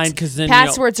line because then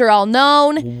passwords are all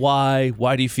known. Why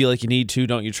do you feel like you need to?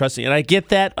 Don't you trust me? And I get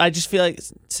that. I just feel like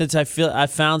since I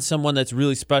found someone that's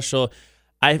really special,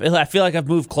 I feel like I've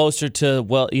moved closer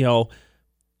to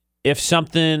if there's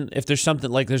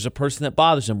something there's a person that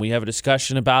bothers them, we have a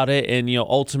discussion about it, and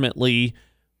ultimately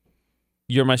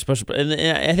you're my special. And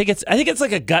I think it's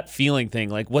like a gut feeling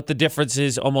thing, like what the difference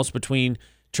is almost between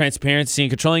transparency and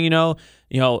controlling.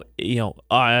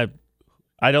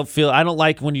 I don't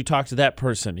like when you talk to that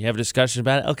person. You have a discussion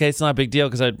about it. Okay, it's not a big deal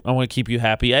because I want to keep you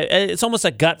happy. It's almost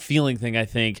a gut feeling thing, I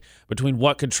think, between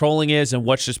what controlling is and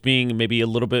what's just being maybe a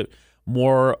little bit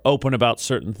more open about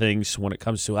certain things when it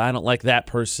comes to, I don't like that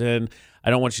person.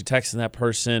 I don't want you texting that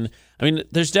person. I mean,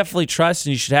 there's definitely trust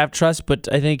and you should have trust, but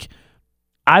I think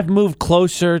I've moved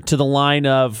closer to the line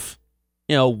of,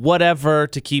 whatever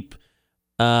to keep,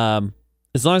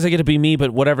 as long as I get to be me,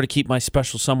 but whatever to keep my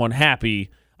special someone happy.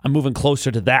 I'm moving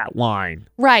closer to that line.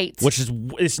 Right.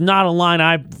 It's not a line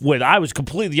I was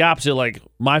completely the opposite. Like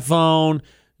my phone,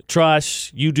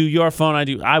 trust, you do your phone, I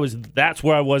do. That's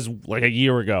where I was a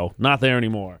year ago. Not there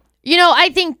anymore.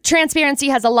 I think transparency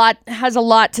has a lot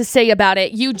to say about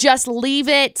it. You just leave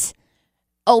it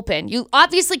open. You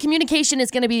obviously, communication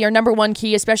is going to be your number one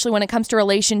key, especially when it comes to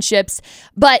relationships.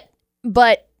 But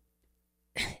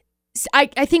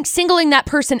I think singling that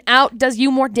person out does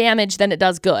you more damage than it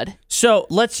does good. So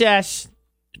let's ask,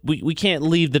 we can't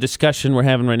leave the discussion we're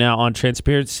having right now on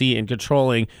transparency and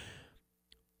controlling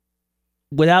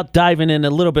without diving in a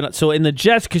little bit. So in the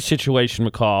Jessica situation,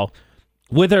 McCall,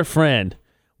 with her friend,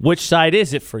 which side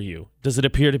is it for you? Does it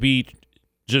appear to be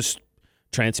just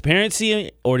transparency,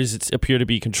 or does it appear to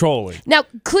be controlling? Now,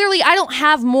 clearly, I don't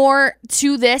have more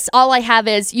to this. All I have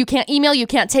is you can't email, you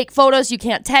can't take photos, you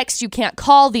can't text, you can't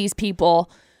call these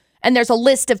people, and there's a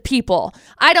list of people.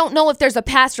 I don't know if there's a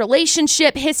past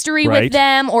relationship history with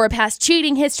them or a past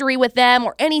cheating history with them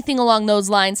or anything along those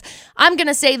lines. I'm going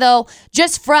to say, though,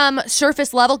 just from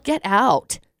surface level, get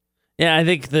out. Yeah, I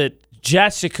think that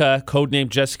Jessica, codename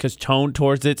Jessica's tone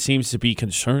towards it seems to be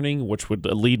concerning, which would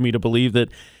lead me to believe that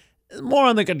more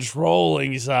on the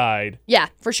controlling side. Yeah,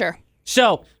 for sure.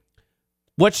 So,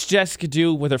 what's Jessica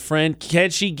do with her friend? Can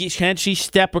she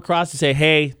step across and say,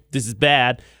 "Hey, this is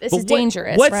bad. This is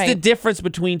dangerous." What's the difference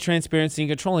between transparency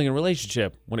and controlling in a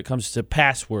relationship when it comes to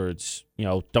passwords?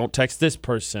 Don't text this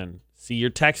person. See your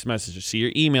text messages. See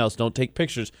your emails. Don't take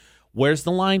pictures. Where's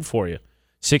the line for you?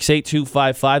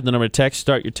 68255, the number to text.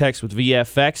 Start your text with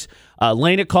VFX.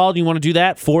 Lena called. You want to do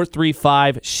that?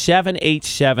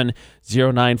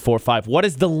 435-787-0945. What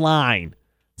is the line?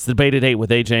 It's the Debate at 8 with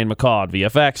AJ and McCall on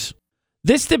VFX.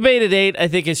 This Debate at 8, I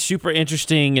think, is super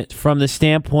interesting from the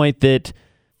standpoint that,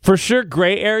 for sure,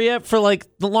 gray area. For like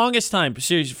the longest time,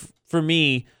 seriously, for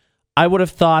me, I would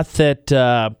have thought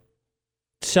that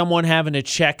someone having to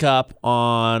check up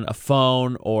on a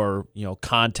phone or,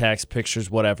 contacts, pictures,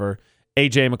 whatever,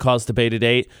 AJ McCall's Debate at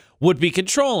 8, would be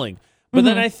controlling. But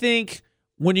then I think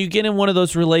when you get in one of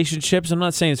those relationships, I'm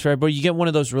not saying it's fair, but you get one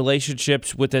of those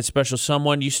relationships with that special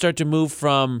someone, you start to move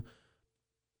from,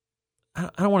 I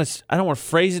don't want to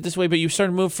phrase it this way, but you start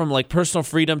to move from like personal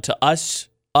freedom to us.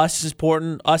 Us is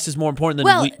important. Us is more important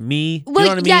than me. You know what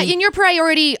I mean? Yeah, and your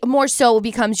priority more so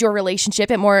becomes your relationship.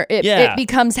 It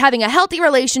becomes having a healthy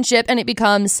relationship, and it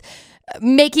becomes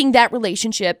making that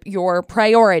relationship your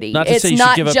priority. Not to say you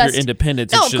should give up your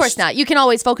independence. No, of course not. You can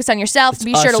always focus on yourself.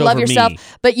 Be sure to love yourself.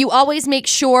 But you always make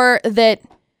sure that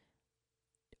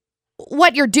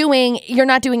what you're doing, you're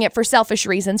not doing it for selfish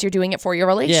reasons. You're doing it for your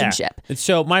relationship. Yeah. And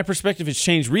so my perspective has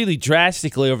changed really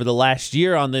drastically over the last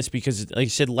year on this because, like I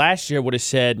said, last year I would have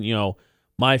said,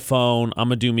 my phone, I'm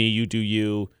going to do me, you do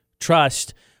you,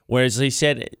 trust. Whereas they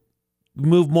said,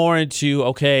 move more into,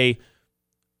 okay,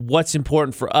 what's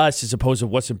important for us as opposed to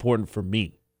what's important for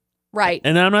me. Right.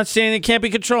 And I'm not saying it can't be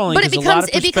controlling. But it becomes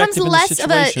less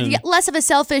of a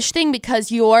selfish thing because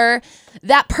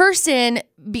that person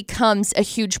becomes a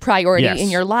huge priority in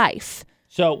your life.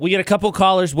 So we get a couple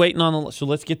callers waiting on so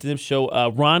let's get to them.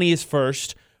 So Ronnie is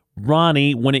first.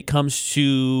 Ronnie, when it comes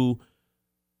to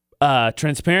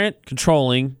transparent,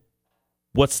 controlling,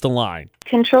 what's the line?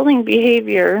 Controlling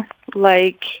behavior,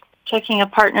 like checking a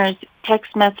partner's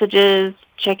text messages,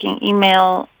 checking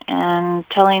email, and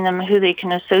telling them who they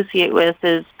can associate with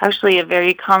is actually a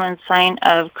very common sign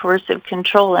of coercive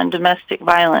control and domestic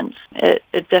violence. It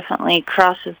definitely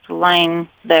crosses the line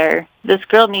there. This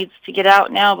girl needs to get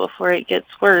out now before it gets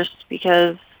worse,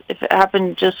 because if it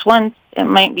happened just once, it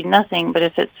might be nothing, but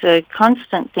if it's a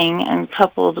constant thing and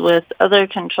coupled with other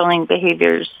controlling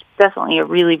behaviors, definitely a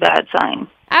really bad sign.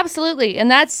 Absolutely,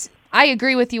 and I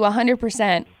agree with you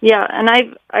 100%. Yeah,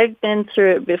 and I've been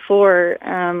through it before.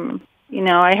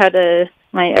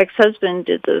 My ex-husband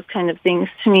did those kind of things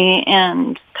to me,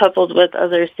 and coupled with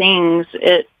other things,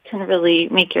 it can really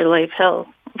make your life hell.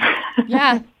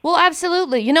 Yeah, well,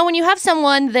 absolutely. When you have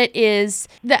someone that has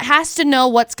to know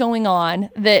what's going on,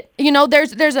 that,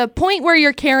 there's a point where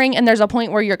you're caring and there's a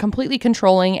point where you're completely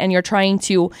controlling and you're trying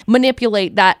to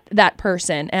manipulate that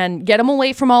person and get them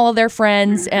away from all of their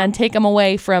friends and take them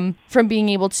away from being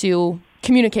able to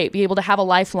communicate, be able to have a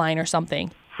lifeline or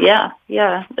something. Yeah.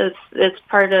 It's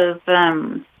part of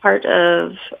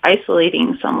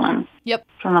isolating someone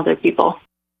from other people.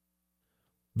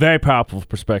 Very powerful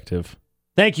perspective.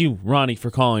 Thank you, Ronnie,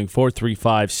 for calling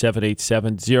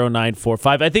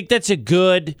 435-787-0945. I think that's a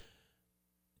good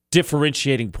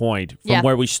differentiating point from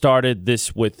where we started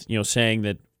this with, saying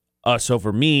that us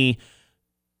over me.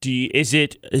 Is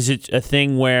it a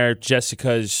thing where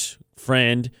Jessica's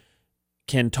friend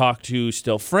can talk to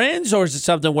still friends, or is it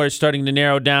something where it's starting to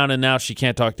narrow down and now she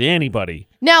can't talk to anybody?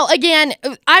 Now, again,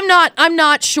 I'm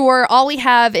not sure. All we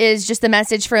have is just a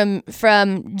message from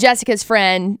Jessica's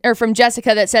friend, or from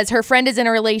Jessica, that says her friend is in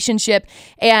a relationship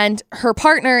and her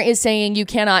partner is saying you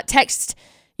cannot text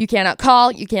You cannot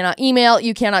call, you cannot email,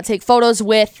 you cannot take photos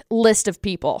with list of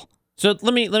people. So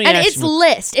let me And ask it's you.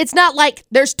 list. It's not like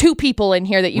there's 2 people in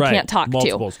here that you Right, can't talk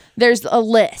multiples. to. There's a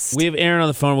list. We have Aaron on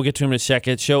the phone. We'll get to him in a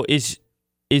second. So is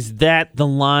that the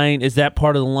line? Is that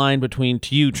part of the line between,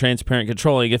 to you, transparent and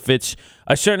controlling? If it's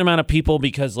a certain amount of people,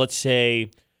 because let's say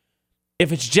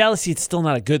if it's jealousy, it's still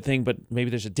not a good thing, but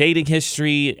maybe there's a dating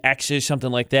history, exes,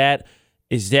 something like that.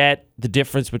 Is that the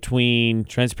difference between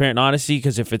transparent and honesty?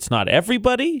 Because if it's not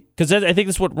everybody, because I think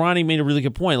that's what Ronnie made a really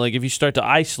good point. Like if you start to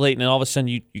isolate and then all of a sudden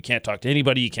you can't talk to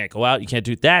anybody, you can't go out, you can't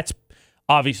do that's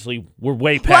obviously we're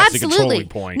way past the controlling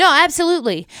point. No,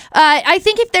 absolutely. I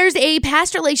think if there's a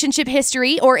past relationship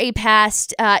history or a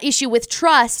past issue with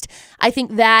trust, I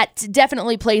think that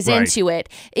definitely plays Right. into it.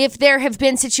 If there have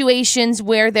been situations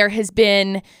where there has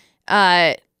been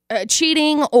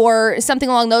cheating or something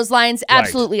along those lines,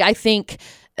 absolutely, I think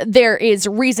there is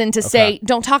reason to say,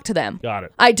 don't talk to them. Got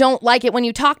it. I don't like it when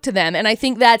you talk to them. And I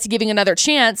think that's giving another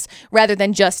chance rather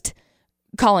than just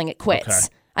calling it quits.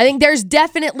 Okay. I think there's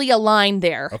definitely a line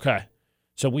there. Okay.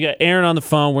 So we got Aaron on the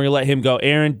phone. We're going to let him go.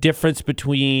 Aaron, difference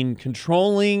between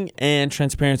controlling and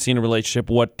transparency in a relationship.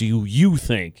 What do you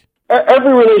think?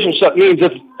 Every relationship needs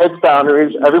its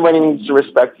boundaries. Everybody needs to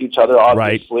respect each other,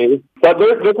 obviously. But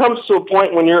there comes to a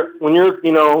point when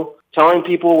you're telling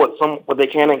people what they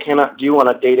can and cannot do on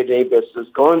a day-to-day basis,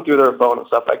 going through their phone and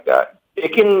stuff like that.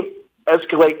 It can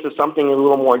escalate to something a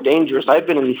little more dangerous. I've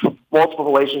been in multiple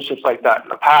relationships like that in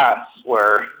the past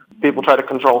where people try to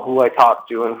control who I talk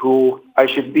to and who I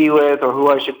should be with or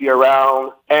who I should be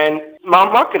around. And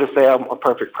I'm not going to say I'm a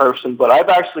perfect person, but I've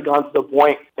actually gone to the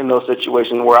point in those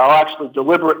situations where I'll actually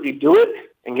deliberately do it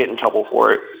and get in trouble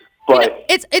for it. But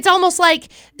it's almost like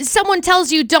someone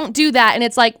tells you don't do that, and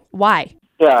it's like, why?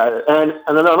 yeah,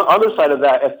 and then on the other side of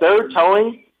that,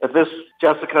 if this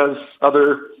Jessica's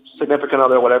other significant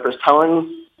other, whatever, is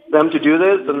telling them to do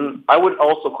this, then I would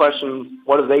also question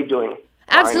what are they doing.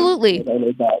 Absolutely. You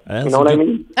know what I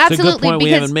mean? Absolutely, It's a good point we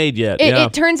because haven't made yet.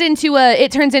 It turns into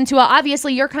a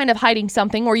obviously you're kind of hiding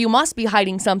something, or you must be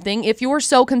hiding something if you're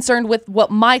so concerned with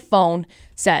what my phone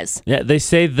says. Yeah, they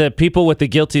say the people with the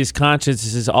guiltiest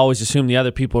consciences always assume the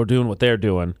other people are doing what they're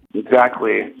doing.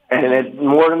 Exactly. And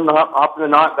more than often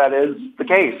than not, that is the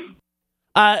case.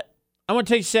 I want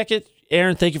to take a second.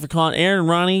 Aaron, thank you for calling. Aaron,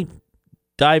 Ronnie,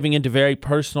 diving into very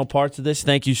personal parts of this.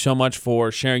 Thank you so much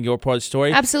for sharing your part of the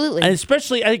story. Absolutely. And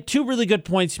especially, I think, 2 really good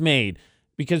points made.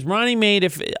 Because Ronnie made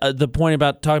the point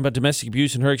about talking about domestic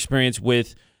abuse and her experience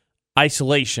with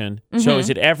isolation. Mm-hmm. So is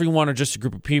it everyone or just a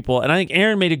group of people? And I think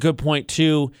Aaron made a good point,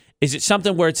 too. Is it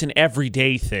something where it's an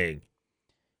everyday thing?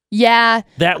 Yeah.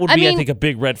 That would be, I think, a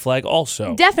big red flag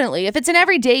also. Definitely. If it's an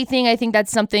everyday thing, I think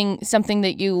that's something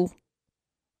that you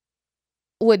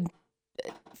would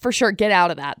for sure get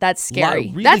out of that. That's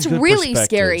scary. That's really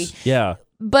scary. Yeah.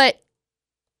 But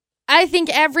I think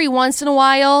every once in a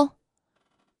while,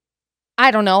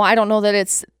 I don't know that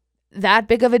it's that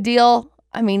big of a deal.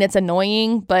 I mean, it's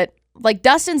annoying, but like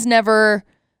Dustin's never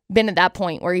been at that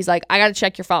point where he's like, I got to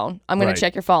check your phone. I'm going to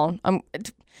check your phone.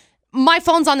 My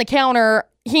phone's on the counter.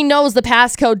 He knows the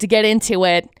passcode to get into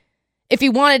it. If he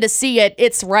wanted to see it,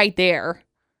 it's right there.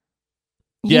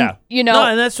 Yeah. You know? No,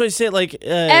 and that's what I say, like...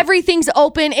 everything's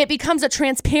open. It becomes a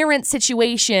transparent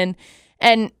situation.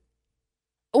 And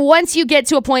once you get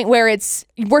to a point where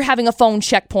we're having a phone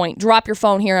checkpoint, drop your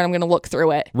phone here and I'm going to look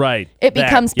through it. Right. It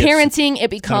becomes parenting.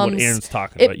 It becomes... what Aaron's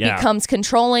talking about, yeah. becomes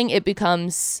controlling. It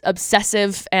becomes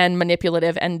obsessive and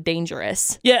manipulative and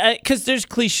dangerous. Yeah, because there's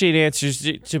cliched answers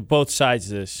to both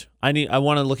sides of this. I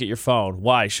want to look at your phone.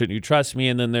 Why? Shouldn't you trust me?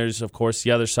 And then there's, of course, the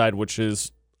other side, which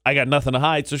is... I got nothing to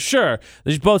hide, so sure.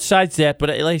 There's both sides to that, but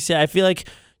like I said, I feel like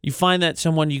you find that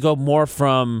you go more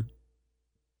from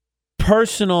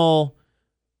personal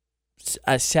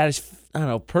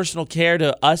personal care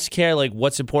to us care, like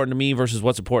what's important to me versus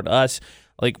what's important to us.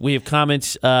 Like we have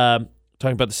comments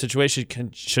talking about the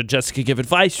situation. Should Jessica give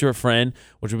advice to her friend,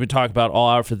 which we've been talking about all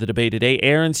hour for the debate today?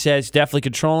 Aaron says, definitely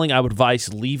controlling. I would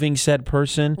advise leaving said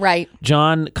person. Right.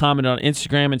 John commented on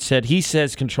Instagram and said, he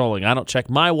says controlling. I don't check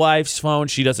my wife's phone.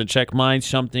 She doesn't check mine.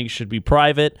 Something should be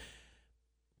private.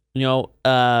 You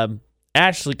know,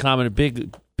 Ashley commented,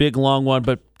 big, long one,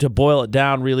 but to boil it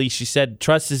down, really, she said,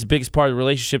 trust is the biggest part of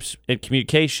relationships and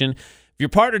communication. If your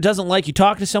partner doesn't like you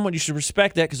talking to someone, you should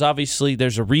respect that because obviously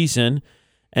there's a reason.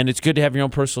 And it's good to have your own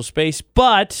personal space,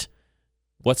 but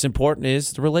what's important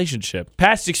is the relationship.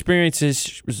 Past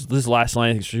experiences, this last line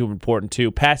I think is really important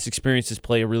too. Past experiences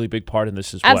play a really big part in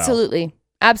this as well.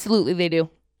 Absolutely they do.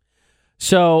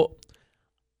 So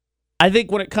I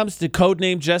think when it comes to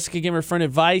codename Jessica giving her friend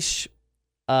advice,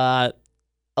 a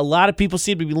lot of people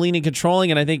seem to be leaning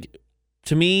controlling, and I think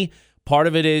to me, part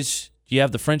of it is you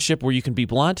have the friendship where you can be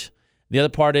blunt. The other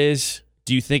part is,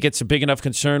 do you think it's a big enough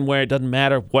concern where it doesn't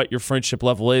matter what your friendship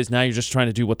level is? Now you're just trying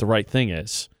to do what the right thing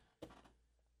is.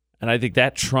 And I think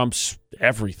that trumps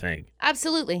everything.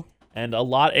 Absolutely. And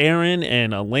Aaron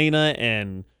and Elena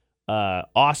and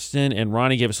Austin and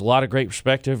Ronnie gave us a lot of great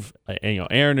perspective. And,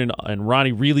 Aaron and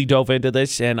Ronnie really dove into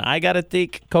this. And I got to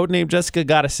think, Codename Jessica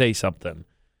got to say something.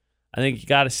 I think you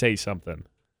got to say something.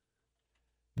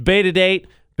 Beta date,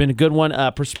 been a good one.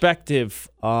 Perspective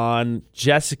on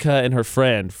Jessica and her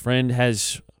friend. Friend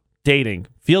has dating.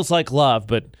 Feels like love,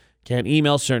 but can't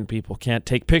email certain people. Can't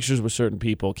take pictures with certain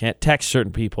people. Can't text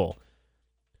certain people.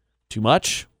 Too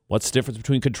much? What's the difference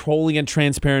between controlling and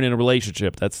transparent in a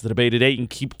relationship? That's the debate today. You can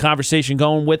keep the conversation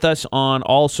going with us on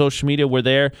all social media. We're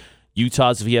there.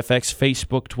 Utah's VFX,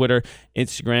 Facebook, Twitter,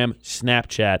 Instagram,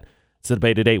 Snapchat. It's the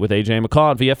debate today with AJ and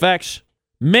McCall on VFX.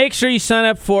 Make sure you sign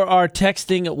up for our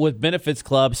Texting with Benefits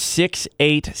Club,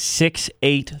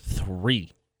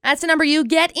 68683. That's the number you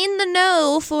get in the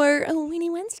know for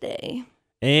Weenie Wednesday.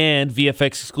 And VFX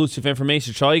exclusive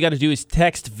information. So all you got to do is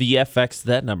text VFX,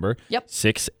 that number,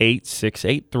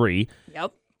 68683.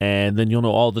 Yep. And then you'll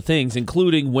know all the things,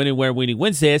 including when and where Weenie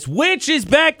Wednesday is, which is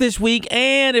back this week.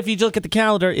 And if you look at the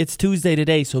calendar, it's Tuesday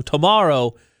today, so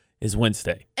tomorrow is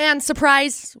Wednesday. And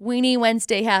surprise, Weenie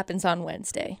Wednesday happens on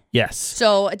Wednesday. Yes.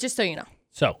 So just so you know.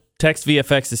 So text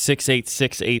VFX to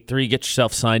 68683. Get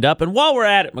yourself signed up. And while we're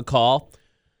at it, McCall,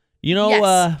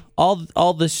 Yes.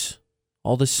 all this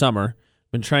summer,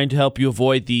 been trying to help you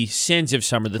avoid the sins of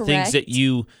summer, the things that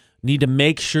you need to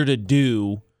make sure to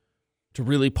do to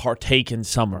really partake in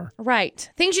summer.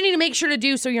 Right. Things you need to make sure to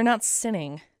do so you're not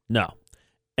sinning. No.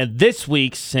 And this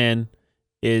week's sin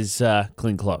is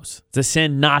clean clothes. It's a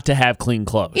sin not to have clean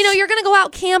clothes. You're going to go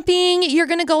out camping, you're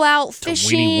going to go out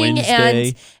fishing, to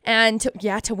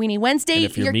Weenie Wednesday. And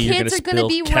if you're your me, kids are going to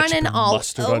be running all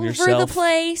over the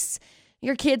place.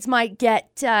 Your kids might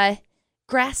get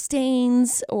grass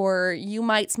stains, or you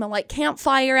might smell like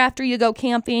campfire after you go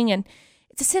camping, and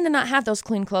it's a sin to not have those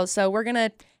clean clothes. So we're going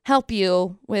to help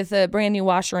you with a brand new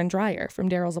washer and dryer from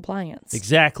Daryl's Appliance.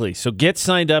 Exactly. So get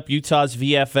signed up, Utah's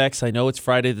VFX. I know it's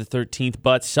Friday the 13th,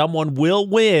 but someone will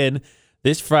win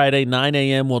this Friday, 9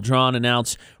 a.m. We'll draw and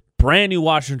announce brand new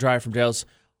washer and dryer from Daryl's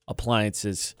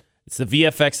Appliances. It's the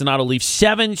VFX and Auto Leaf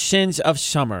 7 Sins of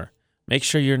Summer. Make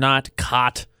sure you're not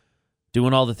caught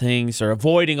doing all the things or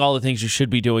avoiding all the things you should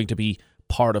be doing to be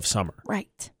part of summer.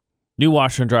 Right. New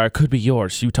washer and dryer could be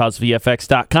yours.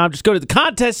 UtahsVFX.com. Just go to the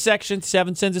contest section,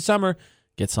 7 Sins of Summer.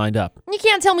 Get signed up. You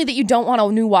can't tell me that you don't want a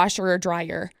new washer or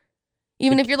dryer.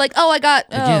 Even if you're like,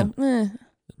 McCall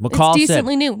it's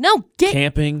decently new. No, get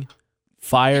camping,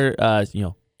 fire,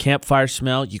 campfire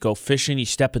smell. You go fishing, you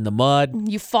step in the mud.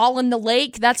 You fall in the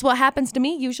lake. That's what happens to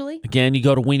me usually. Again, you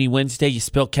go to Weenie Wednesday, you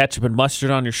spill ketchup and mustard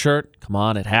on your shirt. Come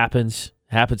on, it happens.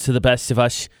 It happens to the best of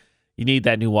us. You need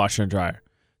that new washer and dryer.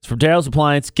 It's from Daryl's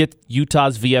Appliance. Get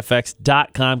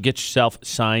UtahsVFX.com. Get yourself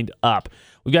signed up.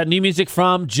 We've got new music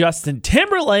from Justin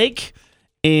Timberlake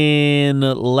in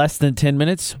less than 10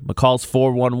 minutes. McCall's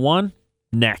 411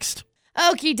 next.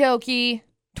 Okie dokie.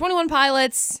 21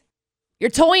 Pilots. You're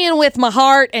toying with my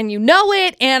heart, and you know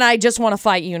it, and I just want to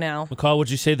fight you now. McCall, would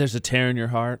you say there's a tear in your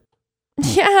heart?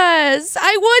 Yes,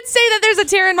 I would say that there's a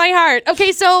tear in my heart.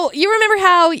 Okay, so you remember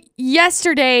how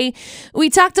yesterday we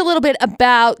talked a little bit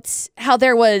about how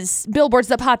there was billboards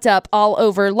that popped up all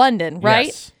over London,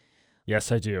 right?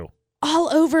 Yes, I do.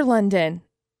 All over London.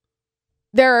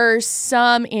 There are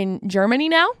some in Germany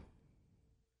now.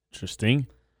 Interesting.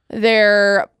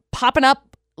 They're popping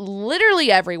up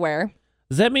literally everywhere.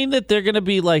 Does that mean that they're going to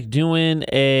be like doing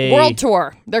a world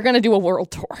tour? They're going to do a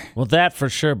world tour. Well, that for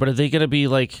sure. But are they going to be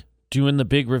like doing the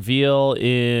big reveal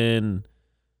in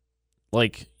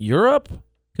like Europe?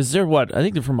 Because they're what? I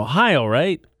think they're from Ohio,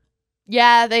 right?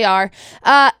 Yeah, they are.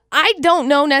 I don't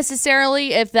know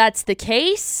necessarily if that's the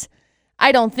case.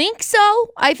 I don't think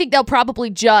so. I think they'll probably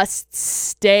just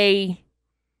stay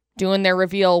doing their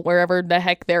reveal wherever the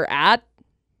heck they're at.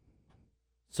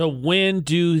 So when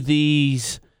do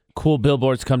these cool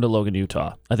billboards come to Logan,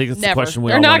 Utah? I think that's Never. the question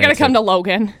They're not going to come to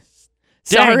Logan.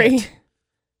 Sorry.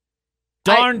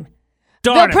 Darn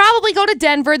They'll it. probably go to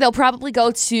Denver. They'll probably go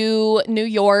to New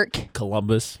York.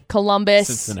 Columbus.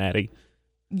 Cincinnati.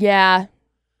 Yeah.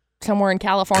 Somewhere in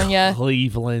California.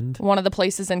 Cleveland. One of the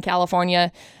places in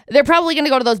California. They're probably going to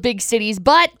go to those big cities,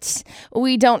 but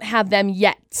we don't have them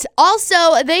yet.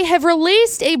 Also, they have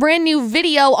released a brand new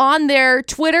video on their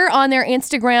Twitter, on their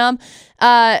Instagram.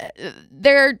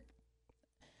 They're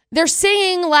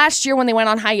saying last year when they went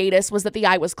on hiatus was that the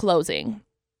eye was closing.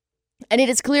 And it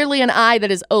is clearly an eye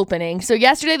that is opening. So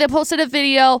yesterday they posted a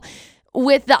video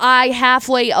with the eye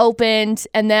halfway opened,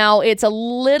 and now it's a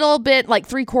little bit like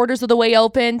 3/4 of the way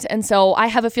opened. And so I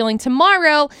have a feeling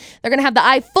tomorrow they're going to have the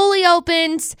eye fully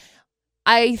opened.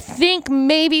 I think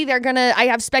maybe I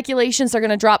have speculations they're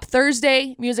going to drop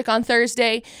Thursday, music on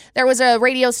Thursday. There was a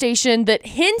radio station that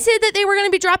hinted that they were going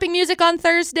to be dropping music on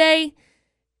Thursday,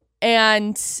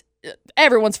 and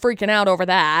everyone's freaking out over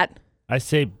that. I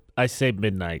say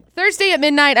midnight. Thursday at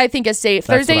midnight, I think is safe.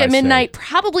 That's Thursday what at I midnight, say.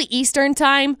 probably Eastern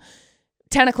time,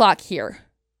 10 o'clock here.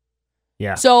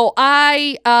 Yeah. So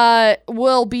I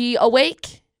will be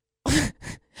awake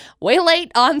way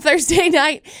late on Thursday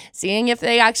night, seeing if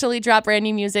they actually drop brand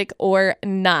new music or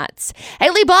not.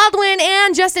 Hailey Baldwin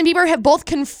and Justin Bieber have both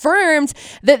confirmed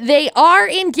that they are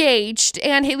engaged,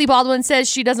 and Hailey Baldwin says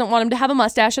she doesn't want him to have a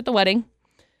mustache at the wedding.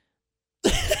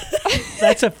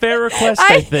 That's a fair request,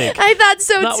 I think. I thought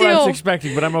so Not too. what I was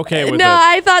expecting, but I'm okay with it. No,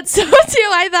 I thought so too.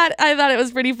 I thought it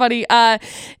was pretty funny.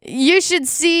 You should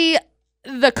see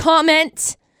the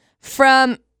comment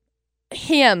from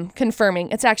him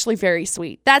confirming. It's actually very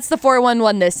sweet. That's the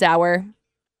 411 this hour.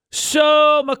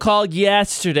 So, McCall,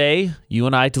 yesterday, you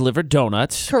and I delivered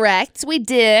donuts. Correct, we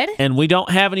did. And we don't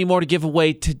have any more to give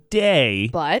away today.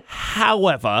 But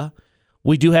however,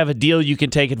 we do have a deal you can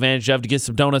take advantage of to get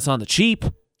some donuts on the cheap.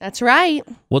 that's right.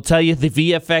 We'll tell you the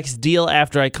VFX deal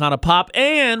after Icona Pop.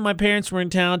 And my parents were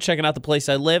in town checking out the place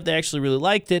I lived. They actually really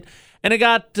liked it. And it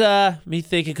got me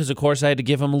thinking, because, of course, I had to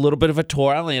give them a little bit of a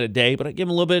tour. I only had a day, but I gave them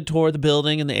a little bit of a tour of the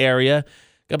building and the area.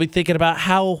 Got me thinking about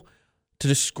how to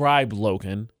describe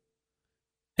Logan.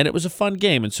 And it was a fun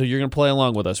game, and so you're going to play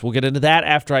along with us. We'll get into that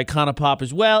after Icona Pop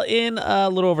as well in a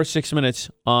little over 6 minutes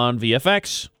on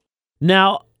VFX.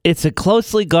 Now, it's a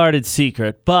closely guarded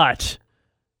secret, but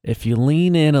if you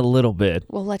lean in a little bit,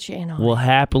 We'll let you in on we'll it.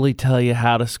 happily tell you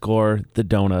how to score the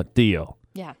donut deal.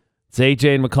 Yeah. It's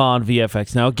AJ and McCall on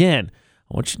VFX. Now, again,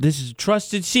 this is a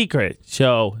trusted secret,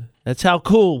 so that's how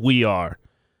cool we are.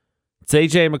 It's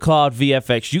AJ and McCall at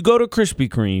VFX. You go to Krispy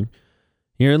Kreme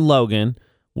here in Logan.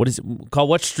 What is it called?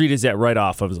 What street is that right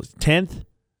off of? 10th? Is it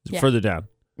Yeah. further down?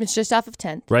 It's just off of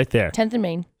 10th. Right there. 10th and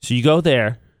Main. So you go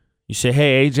there. You say,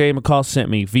 hey, AJ and McCall sent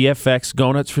me VFX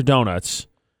Go-Nuts for Donuts.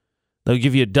 They'll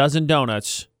give you a dozen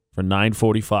donuts for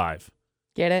 $9.45.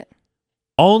 Get it?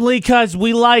 Only because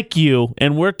we like you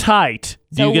and we're tight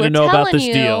do So you get to we're know about telling this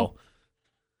you. deal.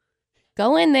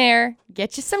 Go in there,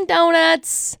 get you some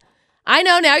donuts. I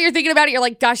know now you're thinking about it. You're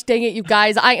like, gosh dang it, you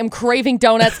guys. I am craving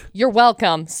donuts. You're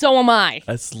welcome. So am I.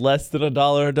 That's less than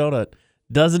 $1 a donut.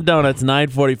 Dozen donuts,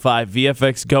 $9.45.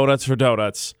 VFX Go-Nuts for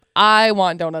Donuts. I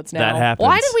want donuts now. That happens.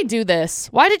 Why did we do this?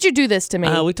 Why did you do this to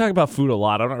me? We talk about food a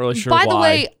lot. I'm not really sure By why. the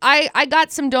way, I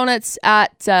got some donuts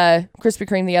at Krispy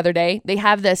Kreme the other day. They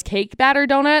have this cake batter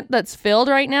donut that's filled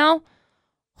right now.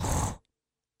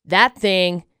 That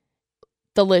thing,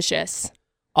 delicious.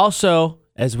 Also,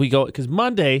 as we go, because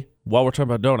Monday, while we're talking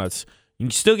about donuts, you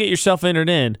can still get yourself entered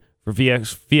in for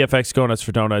VFX Go-Nuts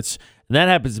for Donuts. And that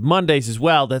happens Mondays as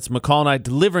well. That's McCall and I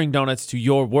delivering donuts to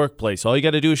your workplace. All you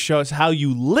got to do is show us how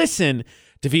you listen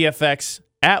to VFX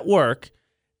at work.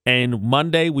 And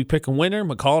Monday, we pick a winner.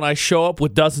 McCall and I show up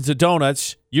with dozens of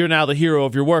donuts. You're now the hero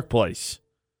of your workplace.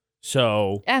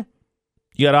 So Yeah.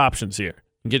 you got options here.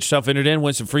 You can get yourself entered in,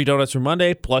 win some free donuts for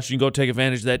Monday. Plus, you can go take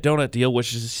advantage of that donut deal,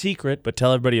 which is a secret, but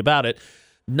tell everybody about it.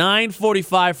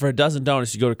 $9.45 for a dozen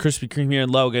donuts. You go to Krispy Kreme here in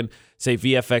Logan, say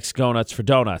VFX Go-Nuts for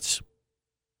Donuts.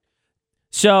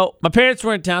 So, my parents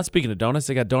were in town. Speaking of donuts,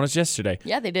 they got donuts yesterday.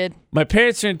 Yeah, they did. My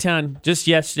parents are in town just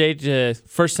yesterday.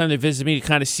 First time they visited me to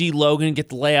kind of see Logan, get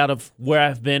the layout of where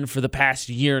I've been for the past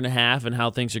year and a half and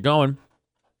how things are going.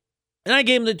 And I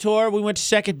gave them the tour. We went to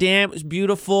Second Dam. It was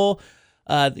beautiful.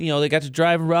 They got to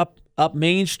drive up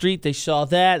Main Street. They saw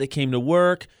that. They came to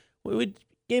work. We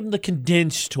gave them the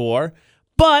condensed tour.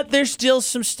 But there's still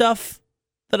some stuff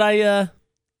that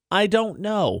I don't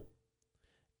know.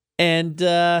 And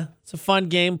it's a fun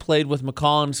game played with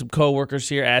McCall and some coworkers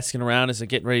here asking around as I'm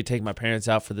getting ready to take my parents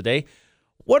out for the day.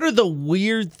 What are the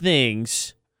weird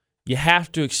things you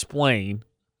have to explain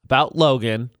about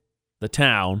Logan, the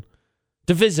town,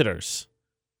 to visitors?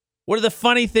 What are the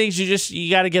funny things you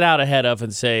got to get out ahead of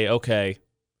and say, okay,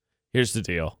 here's the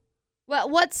deal? Well,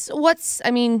 what's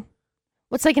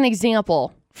like an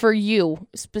example for you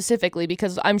specifically?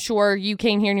 Because I'm sure you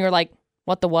came here and you were like,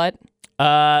 what the what?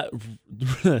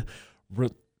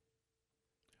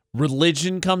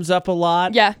 Religion comes up a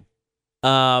lot. Yeah.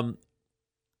 I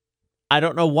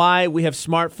don't know why we have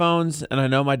smartphones, and I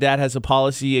know my dad has a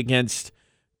policy against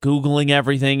Googling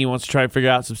everything. He wants to try and figure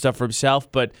out some stuff for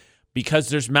himself, but because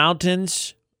there's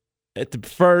mountains,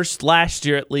 last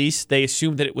year at least, they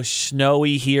assumed that it was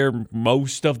snowy here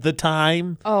most of the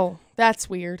time. Oh, that's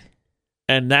weird.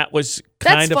 And that was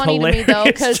kind of funny hilarious to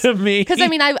me, though, to me. Because I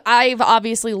mean, I've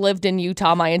obviously lived in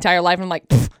Utah my entire life. And I'm like,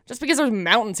 just because there's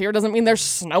mountains here doesn't mean there's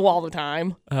snow all the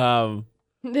time.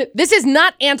 This is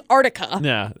not Antarctica.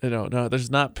 Yeah, no, there's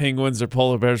not penguins or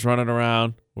polar bears running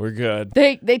around. We're good.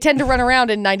 They tend to run around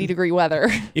in 90-degree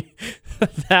weather.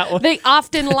 They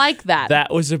often like that.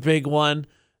 That was a big one.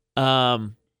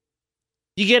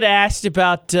 You get asked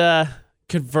about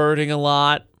converting a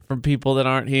lot from people that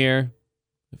aren't here,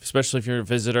 especially if you're a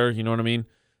visitor. You know what I mean?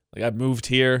 Like, I moved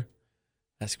here.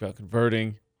 Ask about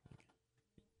converting.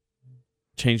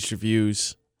 Changed your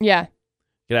views. Yeah.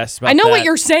 Get asked about I know that. what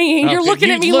you're saying. Okay, You're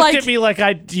looking at me you like... looked at me like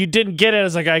you didn't get it. I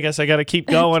was like, I guess I got to keep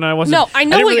going. I wasn't. No, I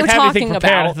know didn't what really you're have anything talking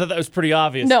prepared. about. I thought that was pretty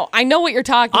obvious. No, I know what you're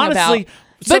talking Honestly, about.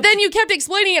 But then you kept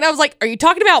explaining it, and I was like, are you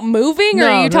talking about moving, or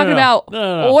are you talking about...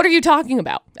 No. What are you talking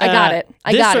about? I got it.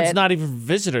 This one's not even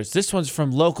visitors. This one's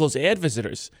from locals and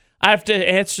visitors. I have to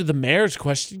answer the marriage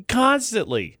question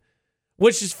constantly,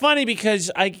 which is funny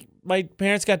because my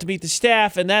parents got to meet the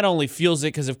staff, and that only fuels it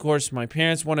because, of course, my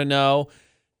parents want to know,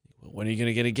 when are you going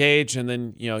to get engaged? And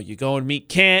then, you go and meet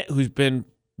Kent, who's been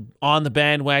on the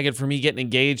bandwagon for me getting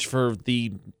engaged for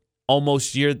the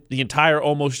entire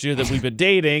almost year that we've been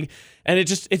dating. And it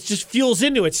just fuels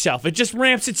into itself. It just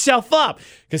ramps itself up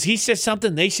because he says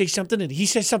something, they say something, and he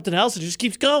says something else. It just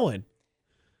keeps going.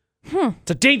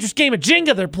 It's a dangerous game of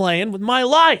Jenga they're playing with my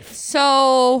life.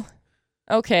 So,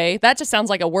 okay, that just sounds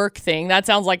like a work thing. That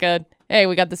sounds like hey,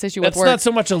 we got this issue with work. That's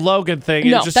not so much a Logan thing.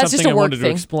 No, it's just that's something just a I work wanted to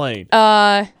thing. explain.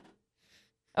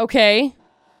 Okay.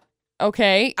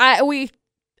 We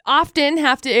often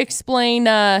have to explain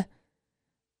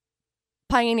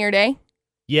Pioneer Day.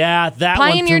 Yeah, that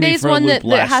Pioneer one Day is one that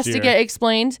has to get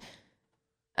explained.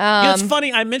 It's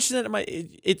funny. I mentioned that in my.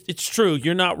 It's true.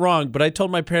 You're not wrong. But I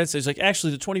told my parents, I was like,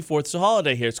 actually, the 24th is a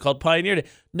holiday here. It's called Pioneer Day.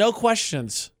 No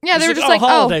questions. Yeah, they were just like,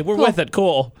 holiday. We're cool. with it.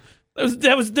 Cool.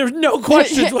 There's no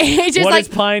questions. What like, is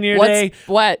Pioneer Day?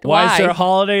 Why is there a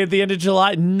holiday at the end of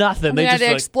July? Nothing. We They had just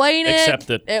to explain it. accept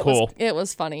it. Cool. It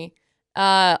was funny.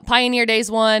 Pioneer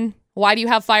Day's one. Why do you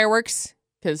have fireworks?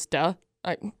 Because duh.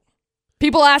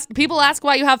 People ask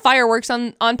why you have fireworks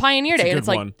on Pioneer Day, and it's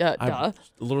like duh. I'm a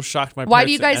little shocked. Why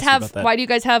do you guys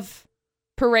have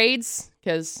parades?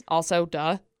 Because also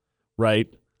duh. Right.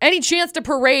 Any chance to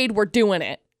parade, we're doing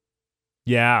it.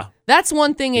 Yeah. That's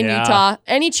one thing in Utah.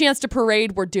 Any chance to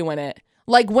parade, we're doing it.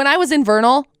 Like when I was in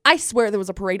Vernal, I swear there was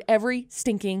a parade every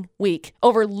stinking week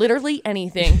over literally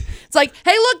anything. It's like,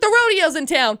 hey, look, the rodeo's in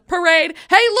town. Parade.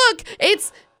 Hey, look,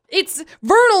 it's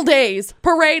Vernal Days.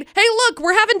 Parade. Hey, look,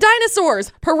 we're having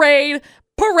dinosaurs. Parade.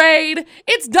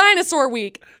 It's dinosaur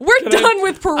week. We're done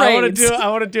with parades. I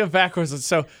want to do it backwards.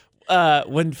 So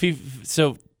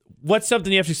what's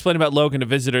something you have to explain about Logan to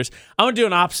visitors? I want to do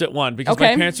an opposite one because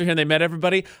my parents are here and they met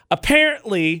everybody.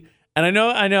 Apparently, and I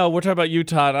know we're talking about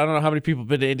Utah, and I don't know how many people have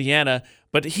been to Indiana,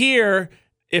 but here,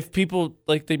 if people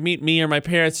like they meet me or my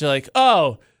parents, they're like,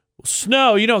 "Oh,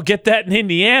 snow, you don't get that in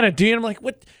Indiana, do you?" And I'm like,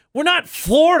 "What? We're not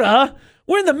Florida.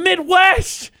 We're in the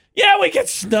Midwest. Yeah, we get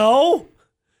snow."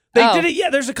 They did it. Yeah,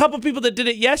 there's a couple people that did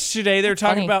it yesterday. They were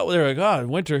talking about, they're like, "Oh,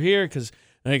 winter here," because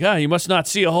like, "Oh, you must not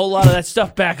see a whole lot of that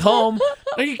stuff back home."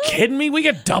 Are you kidding me? We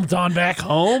get dumped on back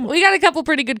home. We got a couple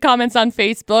pretty good comments on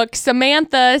Facebook.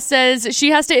 Samantha says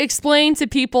she has to explain to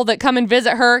people that come and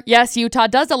visit her. Yes, Utah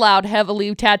does allow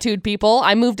heavily tattooed people.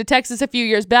 I moved to Texas a few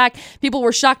years back. People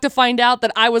were shocked to find out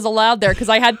that I was allowed there because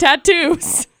I had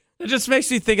tattoos. It just makes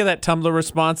me think of that Tumblr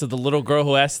response of the little girl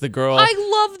who asked the girl,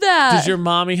 I love that. "Does your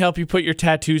mommy help you put your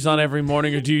tattoos on every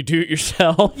morning, or do you do it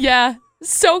yourself?" Yeah,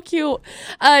 so cute.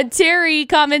 Terry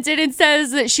commented and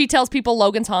says that she tells people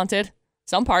Logan's haunted.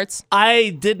 Some parts.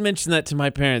 I did mention that to my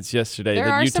parents yesterday.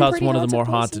 That Utah's one of the more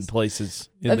haunted places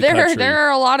in the country. There are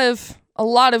a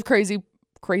lot of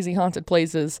crazy haunted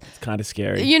places. It's kind of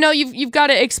scary. You know, you've got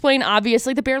to explain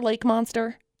obviously the Bear Lake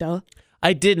monster. Duh.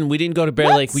 I didn't. We didn't go to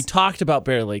Bear Lake. We talked about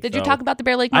Bear Lake. Did you talk about the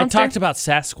Bear Lake monster? I talked about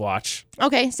Sasquatch.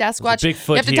 Okay, Sasquatch. Bigfoot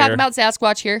you have to talk about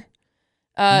Sasquatch here.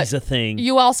 He's a thing.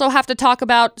 You also have to talk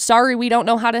about, sorry, we don't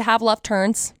know how to have left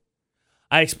turns.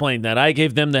 I explained that. I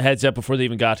gave them the heads up before they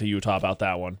even got to Utah about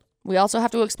that one. We also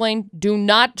have to explain, do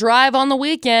not drive on the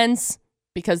weekends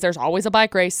because there's always a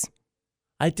bike race.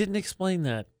 I didn't explain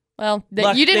that. Well,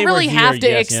 you didn't really have to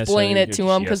explain it to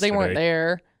them because they weren't yesterday.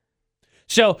 there.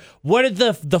 So, what are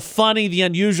the funny, the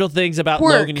unusual things about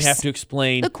Logan you have to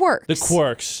explain? The quirks. The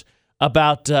quirks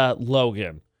about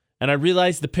Logan. And I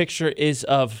realize the picture is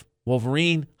of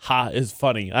Wolverine. Is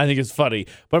funny. I think it's funny.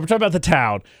 But we're talking about the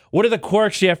town. What are the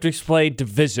quirks you have to explain to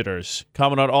visitors?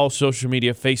 Comment on all social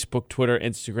media, Facebook, Twitter,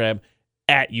 Instagram,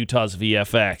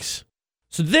 @UtahsVFX.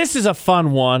 So this is a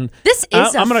fun one. This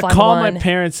is I'm going to call my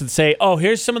parents and say, oh,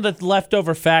 here's some of the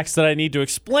leftover facts that I need to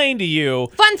explain to you.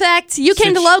 Fun fact, you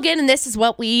came to Logan, and this is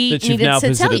what we that needed you've now to tell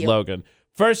visited you. Logan.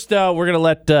 First, we're gonna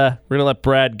let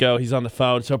Brad go. He's on the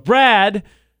phone. So Brad,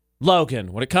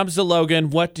 Logan. When it comes to Logan,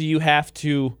 what do you have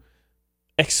to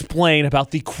explain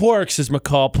about the quirks, as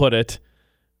McCall put it?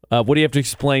 What do you have to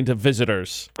explain to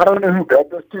visitors? I don't know who built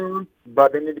this town,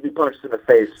 but they need to be punched in the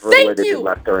face for the way they did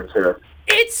left turns here.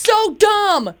 It's so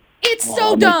dumb. It's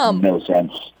so dumb. No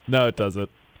sense. No, it doesn't.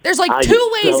 There's like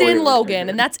 2 ways in Logan,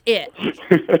 and that's it.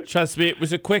 Trust me, it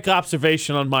was a quick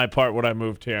observation on my part when I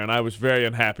moved here, and I was very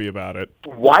unhappy about it.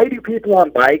 Why do people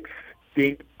on bikes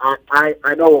think... I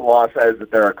know the law says that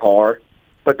they're a car,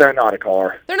 but they're not a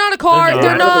car. They're not a car.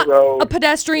 They're not a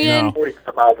pedestrian. No.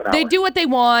 45 miles an hour. They do what they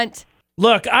want.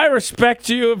 Look, I respect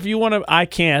you if you want to. I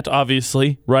can't,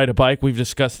 obviously, ride a bike. We've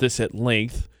discussed this at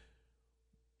length.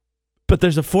 But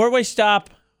there's a 4-way stop.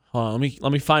 Hold on,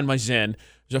 let me find my Zen.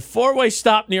 There's a 4-way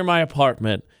stop near my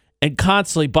apartment, and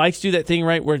constantly bikes do that thing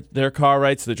right where their car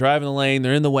right, so they're driving the lane,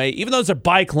 they're in the way. Even though there's a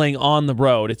bike lane on the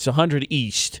road, it's 100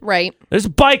 East. Right. There's a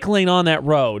bike lane on that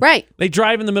road. Right. They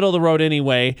drive in the middle of the road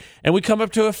anyway, and we come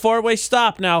up to a 4-way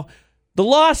stop. Now, the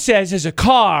law says as a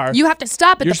car, You have to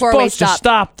stop at you're the 4-way supposed to stop.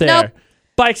 stop there. Nope.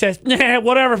 Bike says, nah,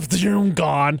 whatever, I'm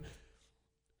gone.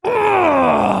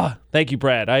 Ugh. Thank you,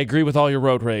 Brad. I agree with all your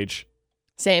road rage.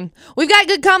 Same. We've got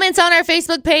good comments on our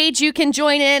Facebook page. You can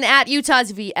join in at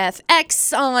Utah's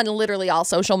VFX on literally all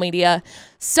social media.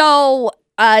 So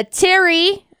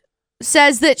Terry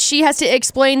says that she has to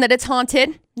explain that it's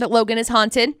haunted, that Logan is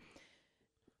haunted.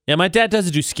 Yeah, my dad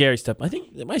doesn't do scary stuff. I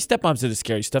think my stepmom's into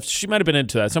scary stuff. She might have been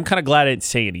into that, so I'm kind of glad I didn't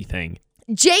say anything.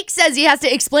 Jake says he has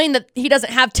to explain that he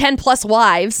doesn't have 10 plus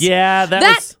wives. Yeah,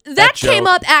 that came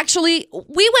up actually.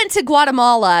 We went to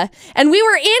Guatemala and we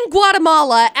were in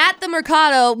Guatemala at the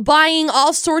Mercado buying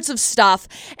all sorts of stuff.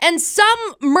 And some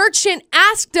merchant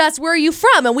asked us, where are you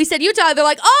from? And we said, Utah. They're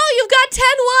like, oh, you've got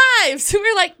 10 wives. And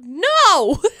we were like,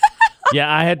 no.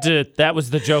 Yeah, I had to. That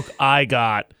was the joke I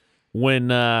got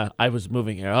when I was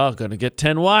moving here. Oh, gonna get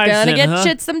 10 wives. Gonna get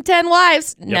shit some 10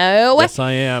 wives. Yep. No. Yes,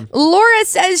 I am. Laura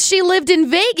says she lived in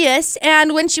Vegas,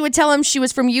 and when she would tell him she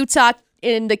was from Utah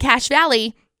in the Cache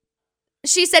Valley,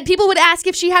 she said people would ask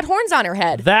if she had horns on her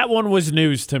head. That one was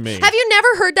news to me. Have you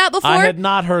never heard that before? I had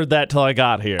not heard that till I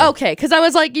got here. Okay, because I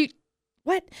was like,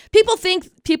 what? People think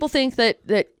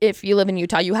that if you live in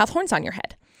Utah, you have horns on your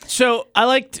head. So I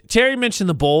liked Terry mentioned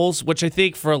the bowls, which I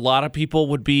think for a lot of people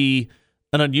would be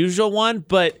an unusual one,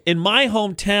 but in my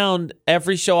hometown,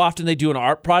 every so often they do an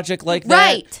art project like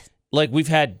that. Right. Like we've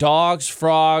had dogs,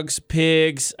 frogs,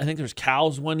 pigs. I think there was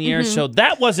cows one year, so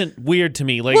that wasn't weird to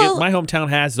me. Like my hometown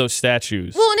has those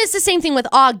statues. Well, and it's the same thing with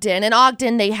Ogden. In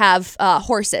Ogden, they have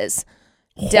horses.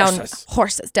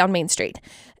 Down Main Street.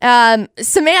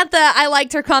 Samantha, I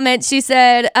liked her comment. She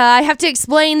said, I have to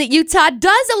explain that Utah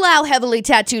does allow heavily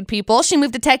tattooed people. She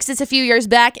moved to Texas a few years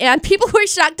back, and people were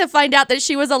shocked to find out that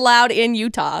she was allowed in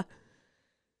Utah.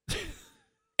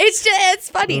 It's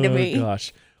funny to me.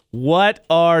 Gosh. What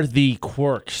are the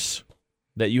quirks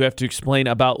that you have to explain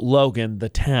about Logan, the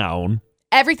town?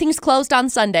 Everything's closed on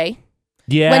Sunday.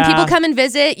 Yeah. When people come and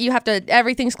visit,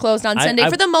 everything's closed on Sunday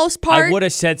for the most part. I would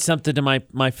have said something to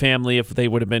my family if they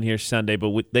would have been here Sunday,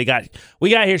 but we got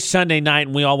here Sunday night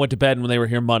and we all went to bed when they were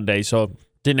here Monday, so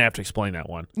didn't have to explain that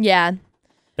one. Yeah.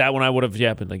 That one I would have,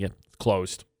 been again,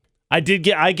 closed. I gave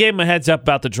him a heads up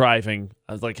about the driving.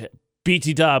 I was like,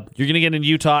 BT Dub, you're going to get in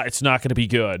Utah, it's not going to be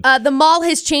good. The mall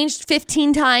has changed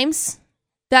 15 times.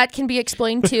 That can be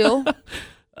explained too.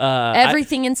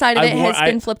 Everything inside of it has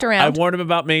been flipped around. I warned him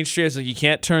about Main Street. I was like, you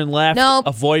can't turn left. Nope.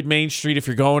 Avoid Main Street if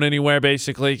you're going anywhere,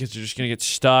 basically, because you're just going to get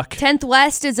stuck. 10th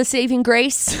West is a saving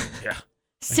grace. Yeah.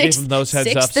 I gave him those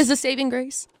heads ups. 6th is a saving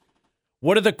grace.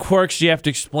 What are the quirks you have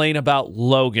to explain about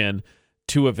Logan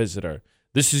to a visitor?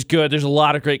 This is good. There's a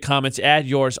lot of great comments. Add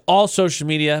yours. All social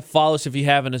media. Follow us if you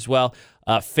haven't as well.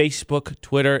 Facebook,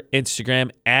 Twitter,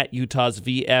 Instagram, at Utah's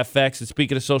VFX. And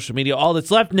speaking of social media, all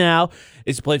that's left now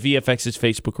is to play VFX's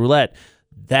Facebook Roulette.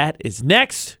 That is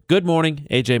next. Good morning,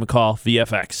 AJ McCall,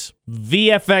 VFX.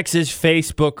 VFX's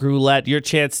Facebook Roulette. Your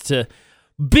chance to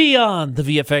be on the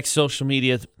VFX social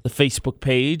media, the Facebook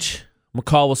page.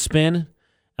 McCall will spin.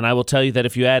 And I will tell you that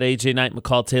if you add AJ Knight,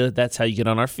 McCall Taylor, that's how you get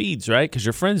on our feeds, right? Because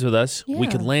you're friends with us. Yeah. We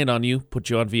could land on you, put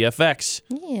you on VFX.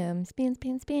 Yeah, I'm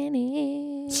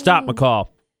spinning. Stop, McCall.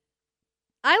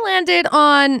 I landed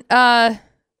on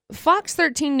Fox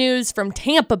 13 News from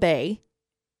Tampa Bay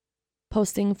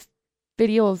posting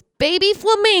video of baby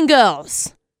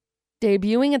flamingos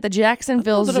Debuting at the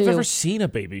Jacksonville I don't know that Zoo. I've ever seen a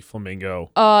baby flamingo.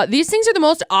 These things are the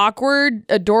most awkward,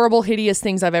 adorable, hideous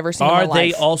things I've ever seen in my Are life.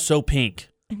 they also pink?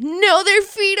 No, their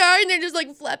feet are, and they're just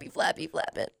like flappy, flapping.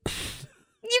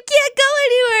 You can't go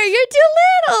anywhere. You're too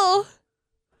little.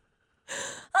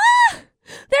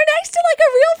 They're next to like a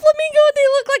real flamingo, and they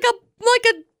look like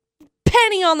a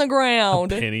penny on the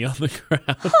ground. A penny on the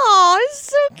ground. Oh, it's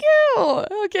so cute.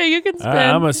 Okay, you can spin.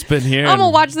 I'm going to spin here. I'm going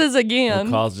to watch this again.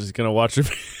 McCall's just going to watch it.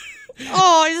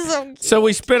 Oh, it's so cute. So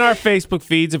we spin our Facebook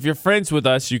feeds. If you're friends with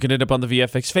us, you can end up on the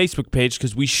VFX Facebook page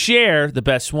because we share the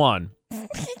best one. Making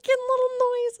little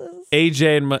noises.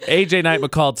 AJ Knight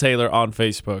McCall Taylor on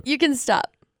Facebook. You can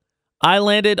stop. I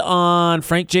landed on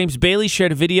Frank James Bailey,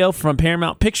 shared a video from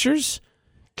Paramount Pictures.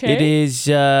 Okay. It is,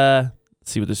 let's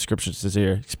see what the description says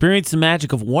here. Experience the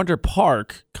magic of Wonder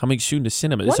Park coming soon to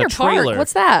cinema. Wonder it's a trailer. Park?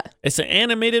 What's that? It's an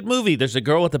animated movie. There's a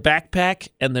girl with a backpack,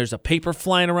 and there's a paper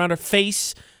flying around her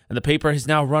face, and the paper has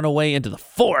now run away into the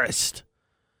forest.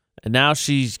 And now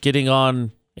she's getting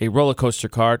on a roller coaster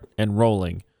cart and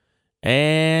rolling.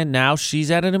 And now she's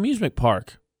at an amusement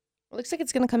park. It looks like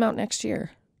it's going to come out next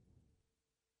year.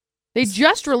 They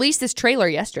just released this trailer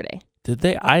yesterday. Did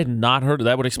they? I had not heard of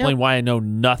that. Would explain why I know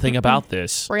nothing about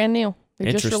this. Brand new.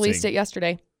 They just Interesting. released it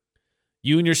yesterday.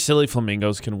 You and your silly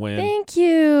flamingos can win. Thank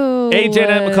you. AJ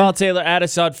and McCall Taylor, add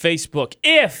us on Facebook.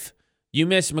 If you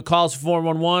missed McCall's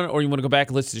 411 or you want to go back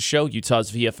and listen to the show,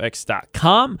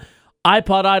 utahsvfx.com.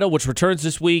 iPod Idol, which returns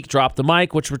this week. Drop the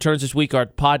Mic, which returns this week. Our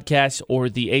podcast or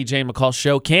the AJ and McCall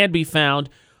show can be found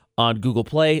on Google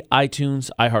Play, iTunes,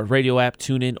 iHeartRadio app,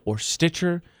 TuneIn, or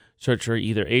Stitcher. Search for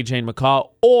either AJ and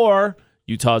McCall or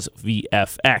Utah's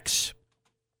VFX.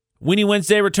 Winnie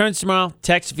Wednesday returns tomorrow.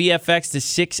 Text VFX to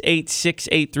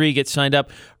 68683. Get signed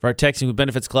up for our Texting with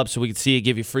Benefits Club so we can see you,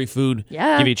 give you free food,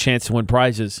 give you a chance to win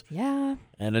prizes. Yeah.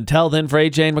 And until then, for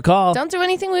AJ and McCall. Don't do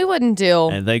anything we wouldn't do.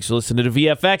 And thanks for listening to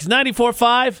VFX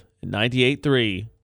 94.5 and 98.3.